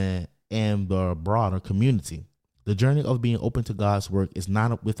and the broader community. The journey of being open to God's work is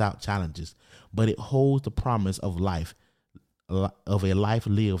not without challenges, but it holds the promise of a life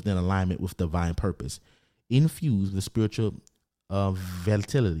lived in alignment with divine purpose, infused with spiritual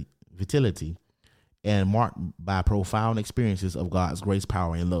vitality, and marked by profound experiences of God's grace,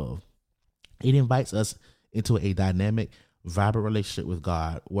 power, and love. It invites us into a dynamic, vibrant relationship with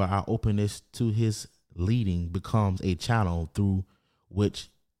God, where our openness to his leading becomes a channel through which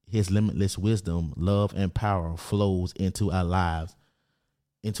his limitless wisdom, love, and power flows into our lives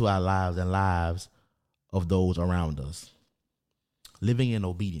and lives of those around us. Living in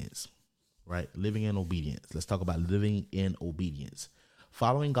obedience, right? Living in obedience. Let's talk about living in obedience.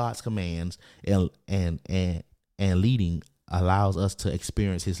 Following God's commands and leading allows us to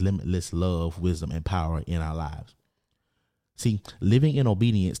experience his limitless love, wisdom, and power in our lives. See, living in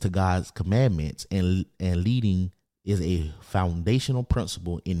obedience to God's commandments and leading is a foundational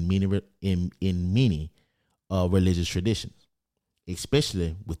principle in many religious traditions,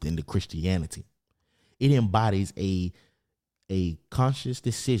 especially within the Christianity. It embodies a conscious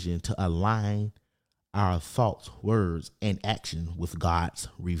decision to align our thoughts, words, and action with God's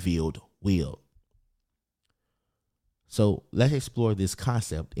revealed will. So let's explore this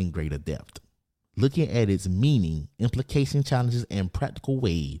concept in greater depth, looking at its meaning, implication, challenges, and practical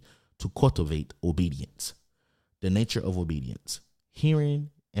way to cultivate obedience. The nature of obedience: hearing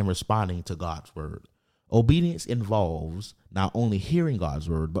and responding to God's word. Obedience involves not only hearing God's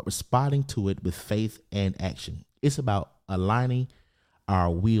word, but responding to it with faith and action. It's about aligning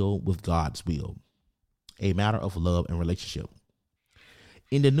our will with God's will, a matter of love and relationship.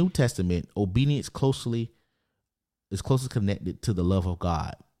 In the New Testament, obedience is closely connected to the love of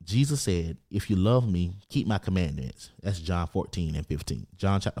God. Jesus said, "If you love me, keep my commandments." That's John 14 and 15.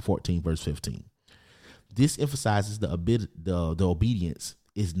 John chapter 14, verse 15. This emphasizes the obedience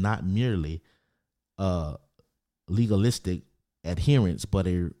is not merely legalistic adherence, but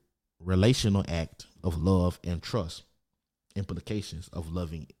a relational act of love and trust. Implications of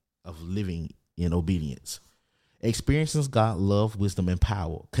living in obedience: experiences God's love, wisdom, and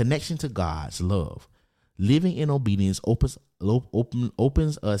power. Connection to God's love. Living in obedience opens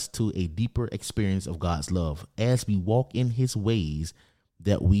us to a deeper experience of God's love as we walk in his ways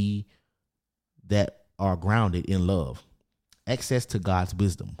that are grounded in love. Access to God's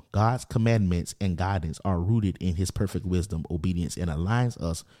wisdom. God's commandments and guidance are rooted in his perfect wisdom, obedience, and aligns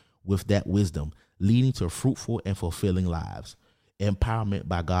us with that wisdom, leading to fruitful and fulfilling lives. Empowerment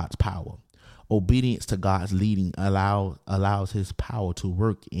by God's power. Obedience to God's leading allows his power to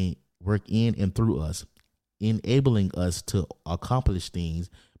work in and through us, enabling us to accomplish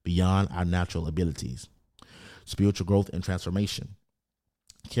things beyond our natural abilities. Spiritual growth and transformation.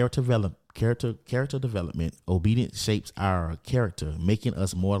 Character development. Obedience shapes our character, making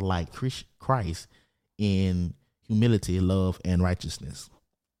us more like Christ in humility, love, and righteousness.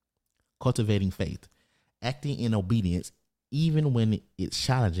 Cultivating faith. Acting in obedience, even when it's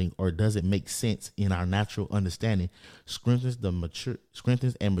challenging or doesn't make sense in our natural understanding, strengthens and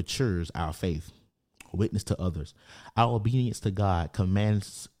matures our faith. Witness to others. Our obedience to God's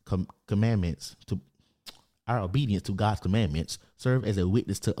commandments serve as a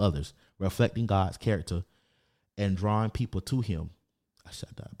witness to others, reflecting God's character and drawing people to him. God,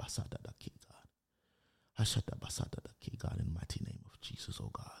 in the mighty name of Jesus, oh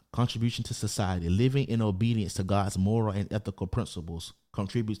God. Contribution to society. Living in obedience to God's moral and ethical principles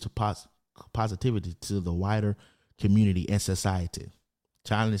contributes to positivity to the wider community and society.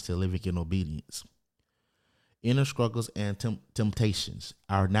 Challenge to living in obedience. Inner struggles and temptations.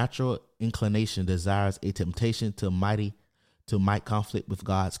 Our natural inclination desires a temptation to might conflict with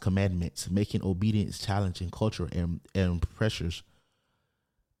God's commandments, making obedience challenging. Culture and pressures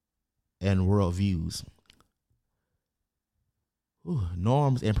and worldviews.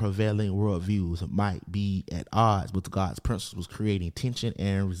 Norms and prevailing worldviews might be at odds with God's principles, creating tension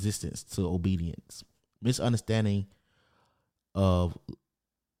and resistance to obedience. Misunderstanding of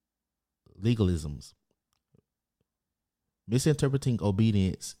legalisms. Misinterpreting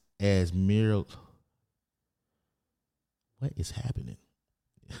obedience as mere... What is happening?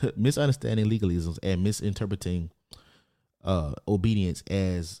 Misunderstanding legalisms and misinterpreting obedience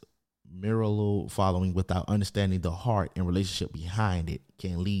as merely following without understanding the heart and relationship behind it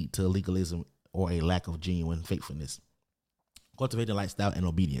can lead to legalism or a lack of genuine faithfulness. Cultivating lifestyle and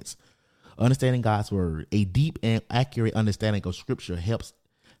obedience. Understanding God's word. A deep and accurate understanding of scripture helps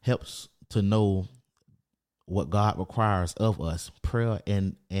to know what God requires of us. Prayer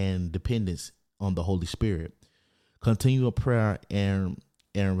and dependence on the Holy Spirit. Continual prayer and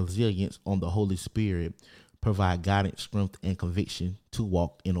resilience on the Holy Spirit provide guidance, strength, and conviction to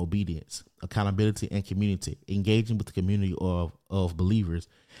walk in obedience. Accountability and community. Engaging with the community of believers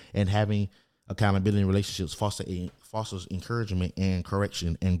and having accountability in relationships fosters encouragement and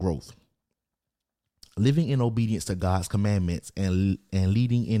correction and growth. Living in obedience to God's commandments and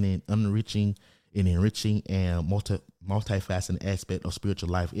leading in an enriching and multifaceted aspect of spiritual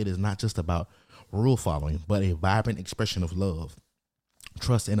life. It is not just about rule following, but a vibrant expression of love,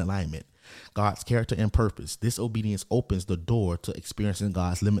 trust, and alignment. God's character and purpose. This obedience opens the door to experiencing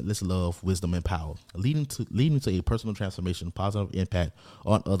God's limitless love, wisdom, and power, leading to a personal transformation, positive impact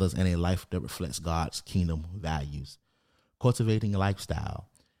on others, and a life that reflects God's kingdom values. Cultivating a lifestyle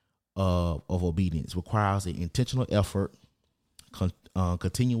of obedience requires an intentional effort,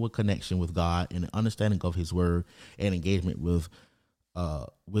 continual connection with God, and an understanding of his word, and engagement with a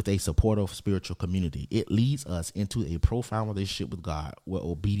supportive spiritual community. It leads us into a profound relationship with God, where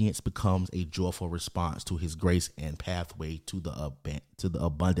obedience becomes a joyful response to his grace and pathway to the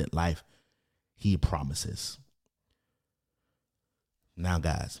abundant life he promises. Now,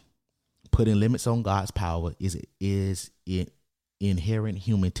 guys, putting limits on God's power is an inherent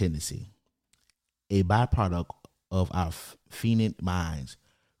human tendency, a byproduct of our finite minds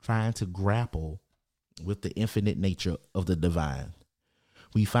trying to grapple with the infinite nature of the divine.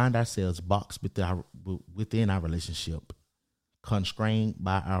 We find ourselves boxed within our relationship, constrained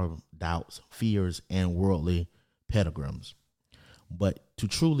by our doubts, fears, and worldly pentagrams. But to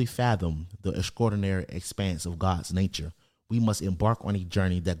truly fathom the extraordinary expanse of God's nature, we must embark on a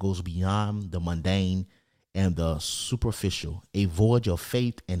journey that goes beyond the mundane and the superficial, a voyage of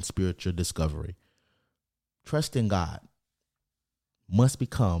faith and spiritual discovery. Trust in God must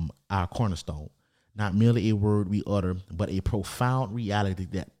become our cornerstone, not merely a word we utter, but a profound reality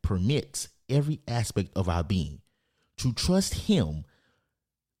that permeates every aspect of our being. To trust him,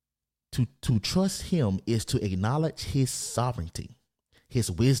 to trust him is to acknowledge his sovereignty, his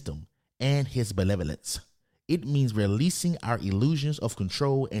wisdom, and his benevolence. It means releasing our illusions of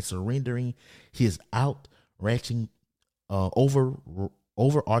control and surrendering his overarching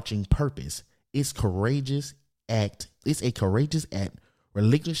purpose. It's a courageous act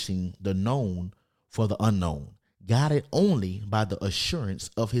relinquishing the known for the unknown, guided only by the assurance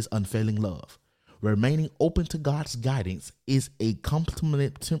of his unfailing love. Remaining open to God's guidance is a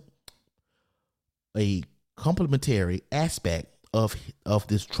complementary aspect of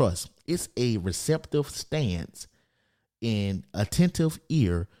this trust. It's a receptive stance and attentive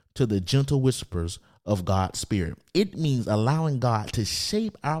ear to the gentle whispers of God's Spirit. It means allowing God to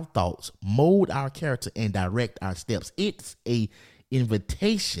shape our thoughts, mold our character, and direct our steps. It's a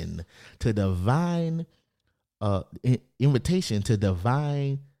invitation to divine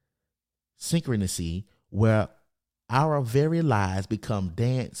synchronicity, where our very lives become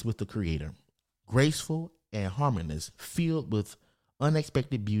dance with the Creator, graceful and harmonious, filled with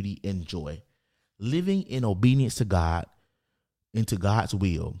unexpected beauty and joy. Living in obedience to God, into God's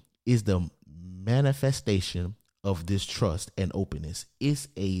will, is the manifestation of this trust and openness. It's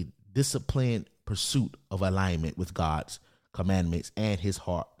a disciplined pursuit of alignment with God's commandments and his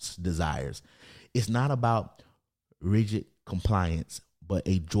heart's desires. It's not about rigid compliance, but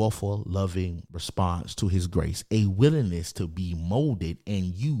a joyful, loving response to his grace, a willingness to be molded and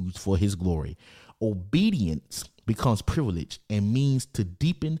used for his glory. Obedience becomes privilege and means to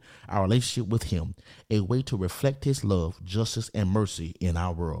deepen our relationship with him, a way to reflect his love, justice, and mercy in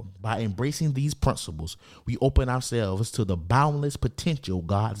our world. By embracing these principles, we open ourselves to the boundless potential.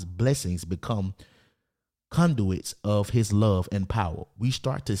 God's blessings become conduits of his love and power. We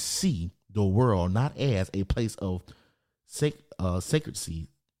start to see the world not as a place of secrecy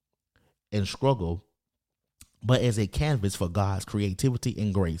and struggle, but as a canvas for God's creativity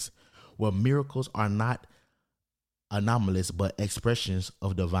and grace, where miracles are not anomalous but expressions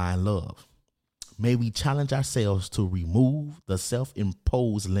of divine love. May we challenge ourselves to remove the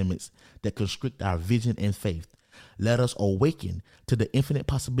self-imposed limits that constrict our vision and faith. Let us awaken to the infinite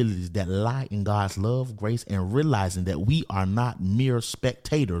possibilities that lie in God's love, grace, and realizing that we are not mere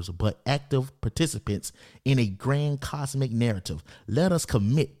spectators, but active participants in a grand cosmic narrative. Let us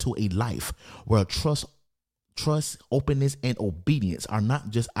commit to a life where trust, openness, and obedience are not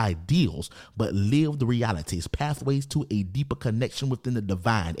just ideals, but lived realities, pathways to a deeper connection within the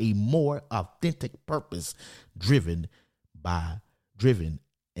divine, a more authentic purpose driven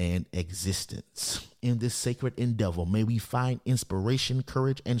and existence. In this sacred endeavor, may we find inspiration,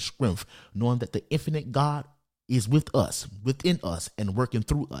 courage, and strength, knowing that the infinite God is with us, within us, and working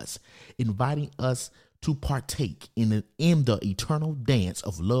through us, inviting us to partake in the eternal dance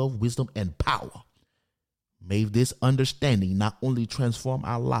of love, wisdom, and power. May this understanding not only transform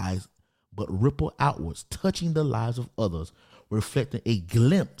our lives, but ripple outwards, touching the lives of others, reflecting a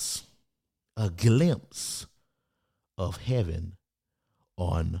glimpse of heaven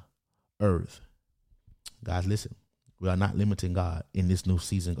on earth. Guys, listen, we are not limiting God in this new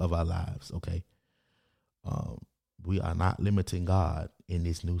season of our lives, okay? We are not limiting God in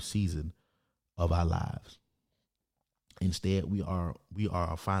this new season of our lives. Instead, we are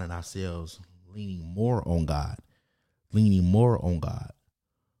finding ourselves leaning more on God,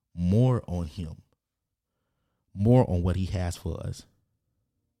 more on him, more on what he has for us.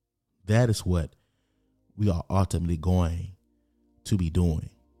 That is what we are ultimately going to be doing.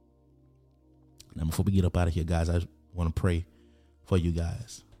 Now, before we get up out of here, guys, I want to pray for you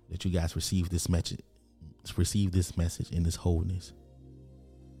guys, that you guys receive this message in this wholeness.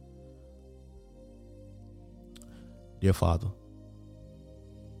 Dear Father,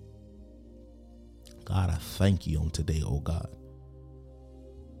 God, I thank you on today, oh God.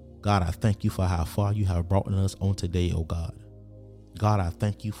 God, I thank you for how far you have brought us on today, oh God. God, I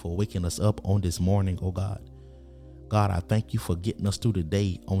thank you for waking us up on this morning, oh God. God, I thank you for getting us through the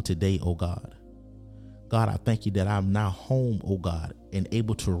day on today, oh God. God, I thank you that I'm now home, oh God, and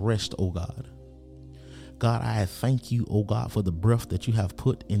able to rest, oh God. God, I thank you, oh God, for the breath that you have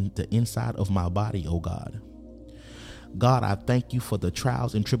put in the inside of my body, oh God. God, I thank you for the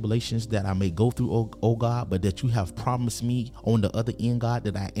trials and tribulations that I may go through, oh God, but that you have promised me on the other end, God,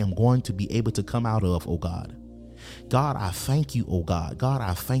 that I am going to be able to come out of, oh God. God, I thank you, oh God. God,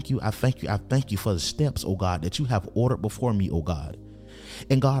 I thank you. I thank you for the steps, oh God, that you have ordered before me, oh God.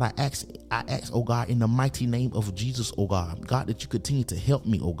 And God, I ask, oh God, in the mighty name of Jesus, oh God, God, that you continue to help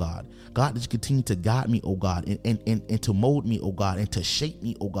me, oh God. God, that you continue to guide me, oh God, and to mold me, oh God, and to shape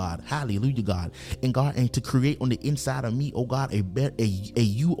me, oh God. Hallelujah, God. And God, and to create on the inside of me, oh God, a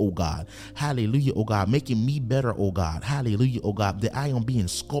you, oh God. Hallelujah, oh God, making me better, oh God. Hallelujah, oh God, that I am being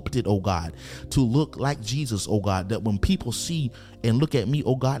sculpted, oh God, to look like Jesus, oh God, that when people see and look at me,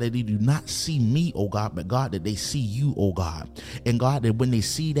 oh God, that they do not see me, oh God, but God, that they see you, oh God. And God, that when they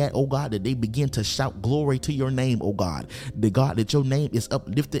see that, oh God, that they begin to shout glory to your name, oh God. The God, that your name is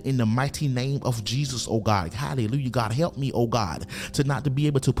uplifted in the mighty name of Jesus, oh God. Hallelujah, God, help me, oh God, to not to be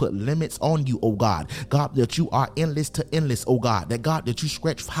able to put limits on you, oh God. God, that you are endless to endless, oh God. That God, that you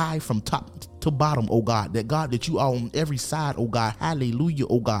stretch high from top to bottom, oh God. That God, that you are on every side, oh God. Hallelujah,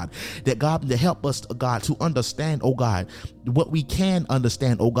 oh God. That God, to help us, God, to understand, oh God, what we can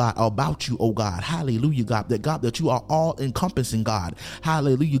understand, oh God, about you, oh God. Hallelujah, God. That God, that you are all encompassing, God.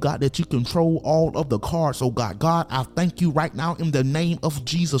 Hallelujah, God, that you control all of the cards, oh God. God, I thank you right now in the name of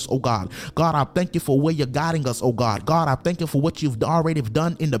Jesus, oh God. God, I thank you for where you're guiding us, oh God. God, I thank you for what you've already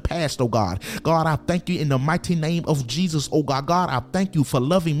done in the past, oh God. God, I thank you in the mighty name of Jesus, oh God. God, I thank you for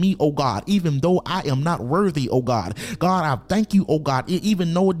loving me, oh God, even though I am not worthy, oh God. God, I thank you, oh God,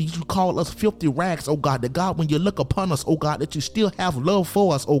 even though you call us filthy rags, oh God, that God, when you look upon us, oh God, that you still have love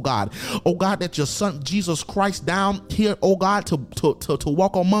for us, oh God. Oh God, that your son Jesus Christ down here, oh God, to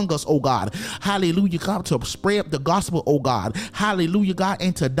walk among us, oh God. Hallelujah, God, to spread the gospel, oh God. Hallelujah, God,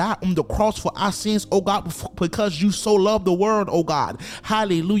 and to die on the cross for our sins, oh God, because you so love the world, oh God.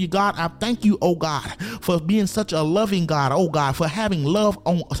 Hallelujah, God, I thank you, oh God, for being such a loving God, oh God, for having love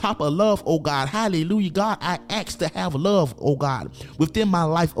on top of love, oh God. Hallelujah, God, I ask to have love, oh God, within my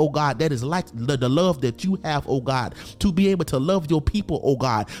life, oh God, that is like the love that you have, oh God, to be able to love your people, oh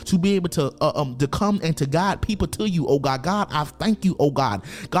God, to be able to come and to guide people to you, oh God. God, I thank you, oh God.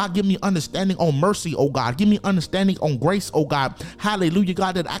 God, give me understanding on mercy, oh God. Give me understanding on grace, oh God. Hallelujah,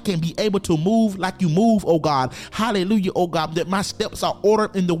 God, that I can be able to move like you move, oh God. Hallelujah, oh God, that my steps are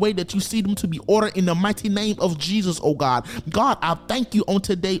ordered in the way that you see them to be ordered in the mighty name of Jesus, oh God. God, I thank you on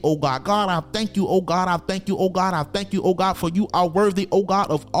today, oh God. God, I thank you, oh God. I thank you, oh God. I thank you, oh God, for you are worthy, oh God,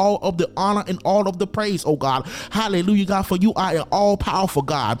 of all of the honor and all of the praise, oh God. Hallelujah, God, for you are an all-powerful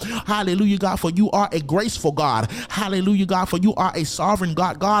God. Hallelujah, God, for you are a graceful God. Hallelujah, God, for you are a sovereign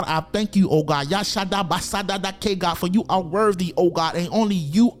God. God, I thank you, oh God. Yashada basada dake, God, for you are worthy, oh God, and only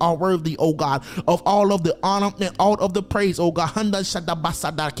you are worthy, oh God, of all of the honor and all of the praise, oh God. Handa shada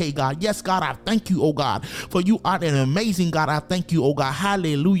basada ke, God. Yes, God, I thank you, oh God, for you are an amazing God. I thank you, oh God.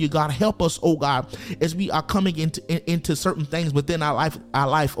 Hallelujah, God, help us, oh God, as we are coming into certain things within our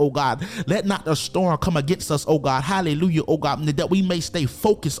life, oh God. Let not the storm come against us, oh God. Hallelujah, oh God, that we may stay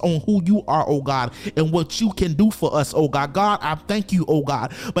focused on who you are, oh God, and what you can do for us, oh God. God, I thank you, oh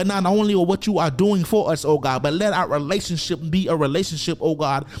God, but not only what you are doing for us, oh God, but let our relationship be a relationship, oh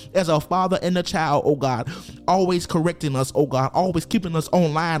God, as a father and a child, oh God, always correcting us, oh God, always keeping us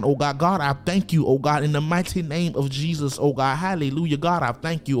online, oh God. God, I thank you, oh God, in the mighty name of Jesus, oh God. Hallelujah, God, I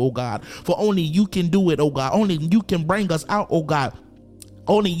thank you, oh God, for only you can do it, oh God. Only you can bring us out, oh God.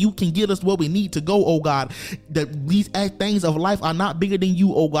 Only you can get us where we need to go, oh God. That these things of life are not bigger than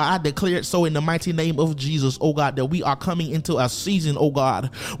you, oh God. I declare it so in the mighty name of Jesus, oh God, that we are coming into a season, oh God,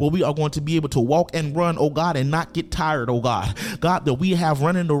 where we are going to be able to walk and run, oh God, and not get tired, oh God. God, that we have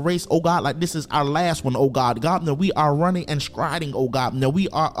running the race, oh God, like this is our last one, oh God. God, that we are running and striding, oh God, that we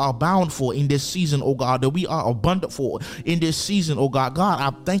are bountiful in this season, oh God, that we are abundantful in this season, oh God. God,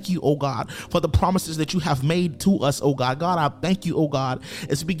 I thank you, oh God, for the promises that you have made to us, oh God. God, I thank you, oh God,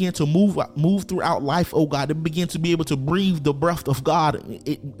 as we begin to move throughout life, oh God, and begin to be able to breathe the breath of God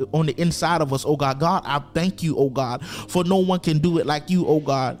on the inside of us, oh God. God, I thank you, oh God, for no one can do it like you, oh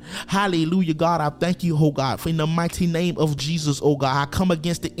God. Hallelujah, God, I thank you, oh God, for in the mighty name of Jesus, oh God, I come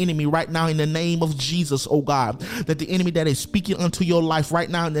against the enemy right now in the name of Jesus, oh God, that the enemy that is speaking unto your life right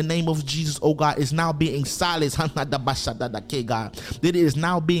now in the name of Jesus, oh God, is now being silenced, God, that it is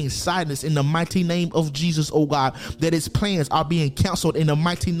now being silenced in the mighty name of Jesus, oh God, that its plans are being canceled in the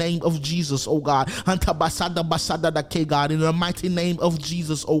mighty name of Jesus, oh God. God, in the mighty name of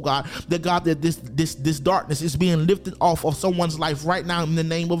Jesus, oh God. The God, that this darkness is being lifted off of someone's life right now in the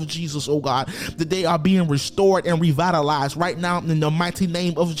name of Jesus, oh God. That they are being restored and revitalized right now in the mighty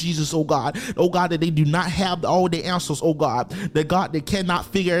name of Jesus, oh God. Oh God, that they do not have all the answers, oh God. That God, they cannot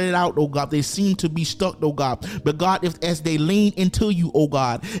figure it out, oh God. They seem to be stuck, oh God. But God, as they lean into you, oh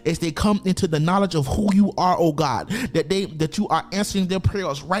God, as they come into the knowledge of who you are, oh God, that you are answering their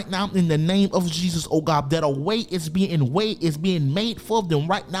prayers right now in the name of Jesus, oh God. That a way is being made for them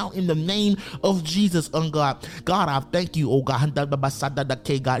right now in the name of Jesus, oh God. God, I thank you, oh God, in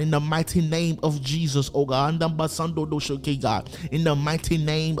the mighty name of Jesus, oh God, in the mighty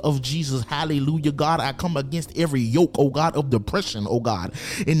name of Jesus, hallelujah. God, I come against every yoke, oh God, of depression, oh God,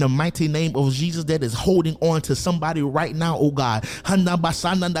 in the mighty name of Jesus, that is holding on to somebody right now, oh God.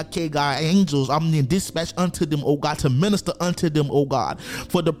 Angels, I'm in dispatch unto them, oh God, to minister unto them, oh God.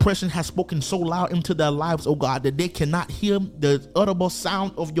 For depression has spoken so loud into their lives, oh God, that they cannot hear the audible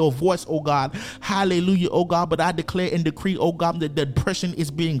sound of your voice, oh God. Hallelujah, oh God. But I declare and decree, oh God, that the depression is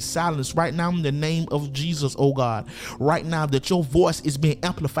being silenced right now in the name of Jesus, oh God. Right now, that your voice is being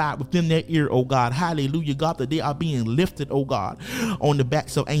amplified within their ear, oh God. Hallelujah, God, that they are being lifted, oh God, on the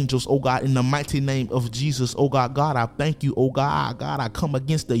backs of angels, oh God, in the mighty name of Jesus, oh God. God, I thank you, oh God. God, I come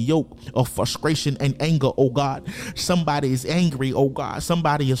against the yoke of frustration and anger, oh God. Somebody is angry, oh God.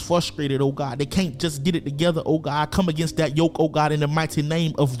 Somebody is frustrated, oh God. They can't just get it together, oh God. I come against that yoke, oh God, in the mighty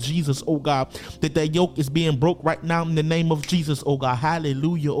name of Jesus, oh God. That yoke is being broke right now in the name of Jesus, oh God.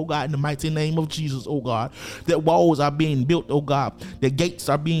 Hallelujah, oh God, in the mighty name of Jesus, oh God. That walls are being built, oh God. That gates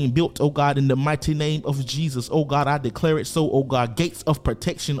are being built, oh God, in the mighty name of Jesus, oh God. I declare it so, oh God. Gates of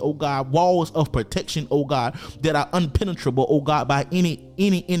protection, oh God. Walls of protection, oh God, that are unpenetrable, oh God, by any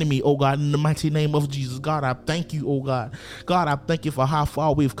enemy, oh God, in the mighty name of Jesus. God, I thank you, oh God. God, I thank you for how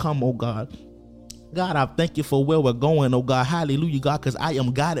far we've come, oh God. God, I thank you for where we're going, oh God. Hallelujah, God, because I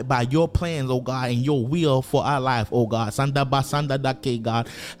am guided by your plans, oh God, and your will for our life, oh God. God.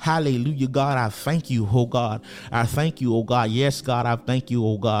 Hallelujah, God, I thank you, oh God. I thank you, oh God. Yes, God, I thank you,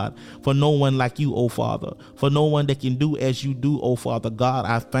 oh God, for no one like you, oh Father. For no one that can do as you do, oh Father. God,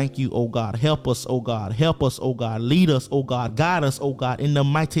 I thank you, oh God. Help us, oh God. Help us, oh God. Lead us, oh God. Guide us, oh God, in the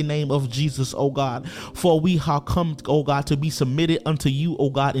mighty name of Jesus, oh God. For we have come, oh God, to be submitted unto you, oh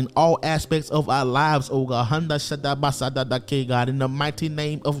God, in all aspects of our lives, oh God. God, in the mighty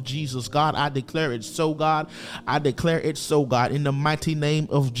name of Jesus, God, I declare it so, God. I declare it so, God, in the mighty name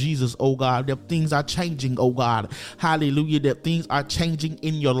of Jesus, oh God, that things are changing, oh God. Hallelujah, that things are changing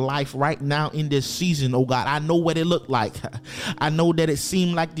in your life right now in this season, oh God. I know what it looked like. I know that it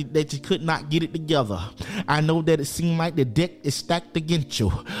seemed like that you could not get it together. I know that it seemed like the deck is stacked against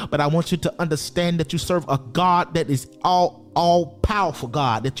you, but I want you to understand that you serve a God that is all powerful,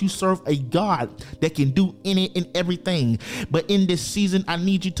 God, that you serve a God that can do any and everything. But in this season, I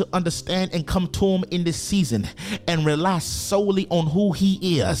need you to understand and come to him in this season and rely solely on who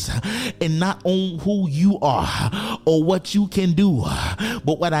he is and not on who you are or what you can do.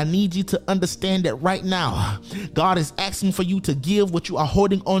 But what I need you to understand that right now, God is asking for you to give what you are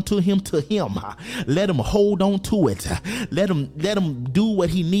holding on to him. Let him hold on to it. Let him do what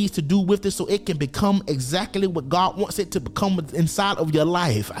he needs to do with it so it can become exactly what God wants it to become inside of your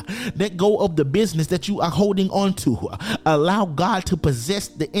life. Let go of the business that you are holding on to. Allow God to possess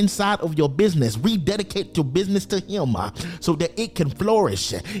the inside of your business. Rededicate your business to him so that it can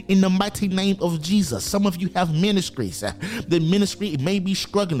flourish in the mighty name of Jesus. Some of you have ministries. The ministry may be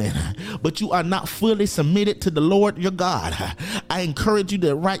struggling, but you are not fully submitted to the Lord your God. I encourage you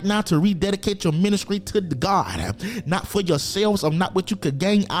to right now to rededicate your ministry to God, not for yourselves or not what you could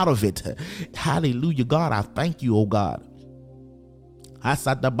gain out of it. Hallelujah, God, I thank you, oh God. God,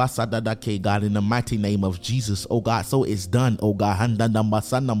 in the mighty name of Jesus, oh God, so it's done, oh God.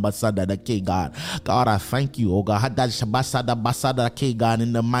 God, I thank you, oh God. God,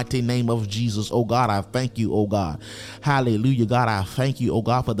 in the mighty name of Jesus, oh God, I thank you, oh God. Hallelujah, God, I thank you, oh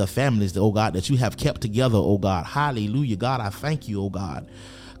God, for the families, oh God, that you have kept together, oh God. Hallelujah, God, I thank you, oh God.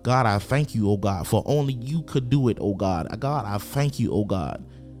 God, I thank you, oh God, for only you could do it, oh God. God, I thank you, oh God.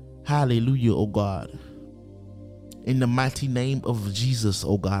 Hallelujah, oh God. In the mighty name of Jesus,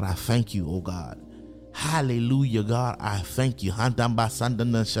 oh God, I thank you, oh God. Hallelujah, God, I thank you. God,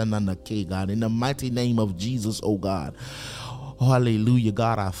 in the mighty name of Jesus, oh God. Hallelujah,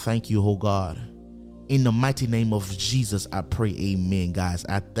 God, I thank you, oh God. In the mighty name of Jesus, I pray, amen, guys.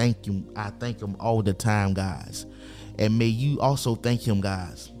 I thank him. I thank him all the time, guys. And may you also thank him,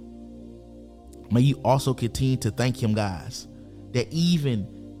 guys. May you also continue to thank him, guys, that even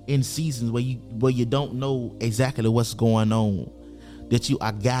in seasons where you don't know exactly what's going on, that you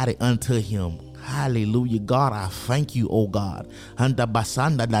are guided unto him. Hallelujah. God, I thank you, oh God. God,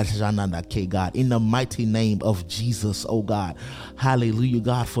 in the mighty name of Jesus, oh God. Hallelujah,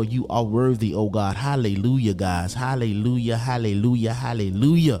 God, for you are worthy, oh God. Hallelujah, guys. Hallelujah, hallelujah,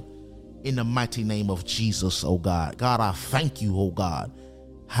 hallelujah. In the mighty name of Jesus, oh God. God, I thank you, oh God.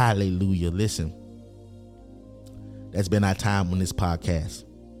 Hallelujah. Listen, that's been our time on this podcast.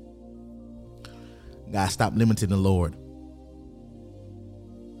 God, stop limiting the Lord.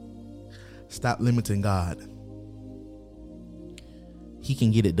 Stop limiting God. He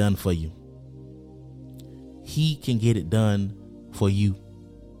can get it done for you. He can get it done for you.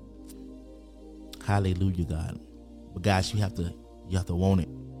 Hallelujah, God. But guys, you have to want it.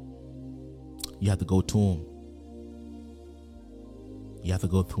 You have to go to him. You have to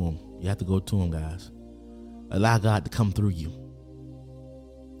go to him. You have to go to him, guys. Allow God to come through you.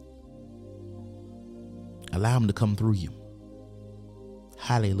 Allow him to come through you.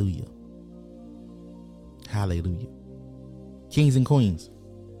 Hallelujah. Hallelujah. Kings and queens,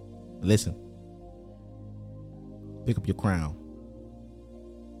 listen. Pick up your crown.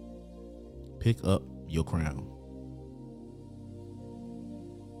 Pick up your crown.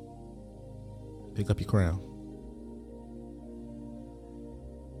 Pick up your crown.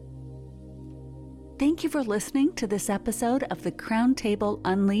 Thank you for listening to this episode of The Crown Table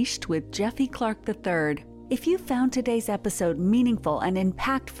Unleashed with Jeffy Clark III. If you found today's episode meaningful and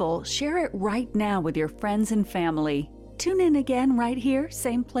impactful, share it right now with your friends and family. Tune in again right here,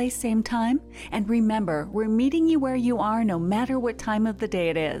 same place, same time. And remember, we're meeting you where you are no matter what time of the day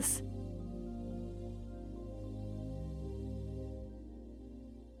it is.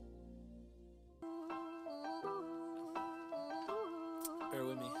 Bear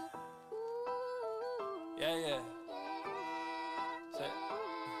with me. Yeah.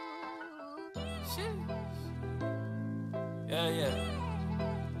 Shit.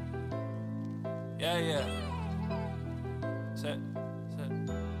 Yeah. Set.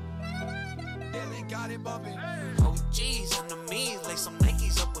 Got it bumping. OGs, enemies, lay some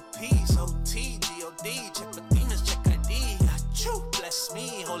Nikes up with peace. OT, GOD, check the demons, check ID. Achoo, bless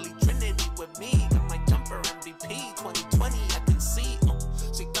me, Holy Trinity with me. Got my jumper MVP, 2020, I can see.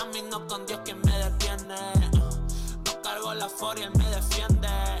 Si camino con Dios, quien me detiene. No cargo la furia, él me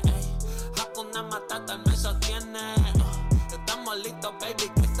defiende. Hakuna Matata, él me sostiene. Estamos listos, baby,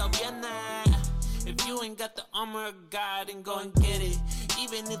 que esto viene. If you ain't got the armor of God, then go and get it.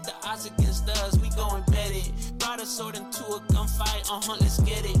 Even if the odds against us, we go and bet it. Brought a sword into a gunfight, let's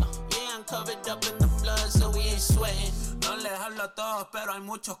get it. Yeah, I'm covered up in the blood, so we ain't sweating. No les hablo a todos, pero hay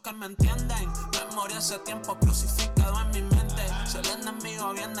muchos que me entienden. Me morí hace tiempo crucificado en mi mente. Si el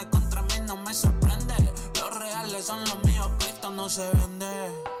enemigo viene contra mí, no me sorprende. Los reales son los míos, Cristo no se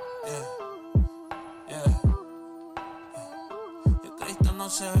vende. Yeah. Y Cristo no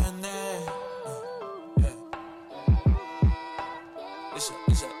se vende.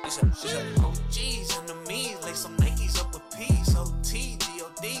 OGs, enemies, lay some Nikes up with peace. OT,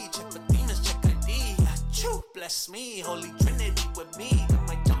 GOD, check the demons, check ID. Achoo, bless me, Holy Trinity with me. Got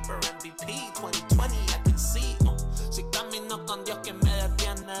my jumper MVP, 2020, I can see. Si camino con Dios, quien me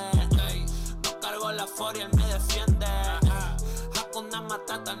detiene. No cargo la furia, él me defiende. Hakuna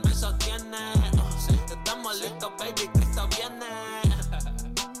Matata, él me sostiene. Estamos listos, baby, Cristo viene.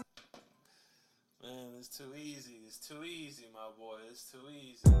 Man, it's too easy, my boy, it's too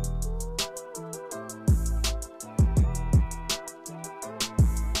easy.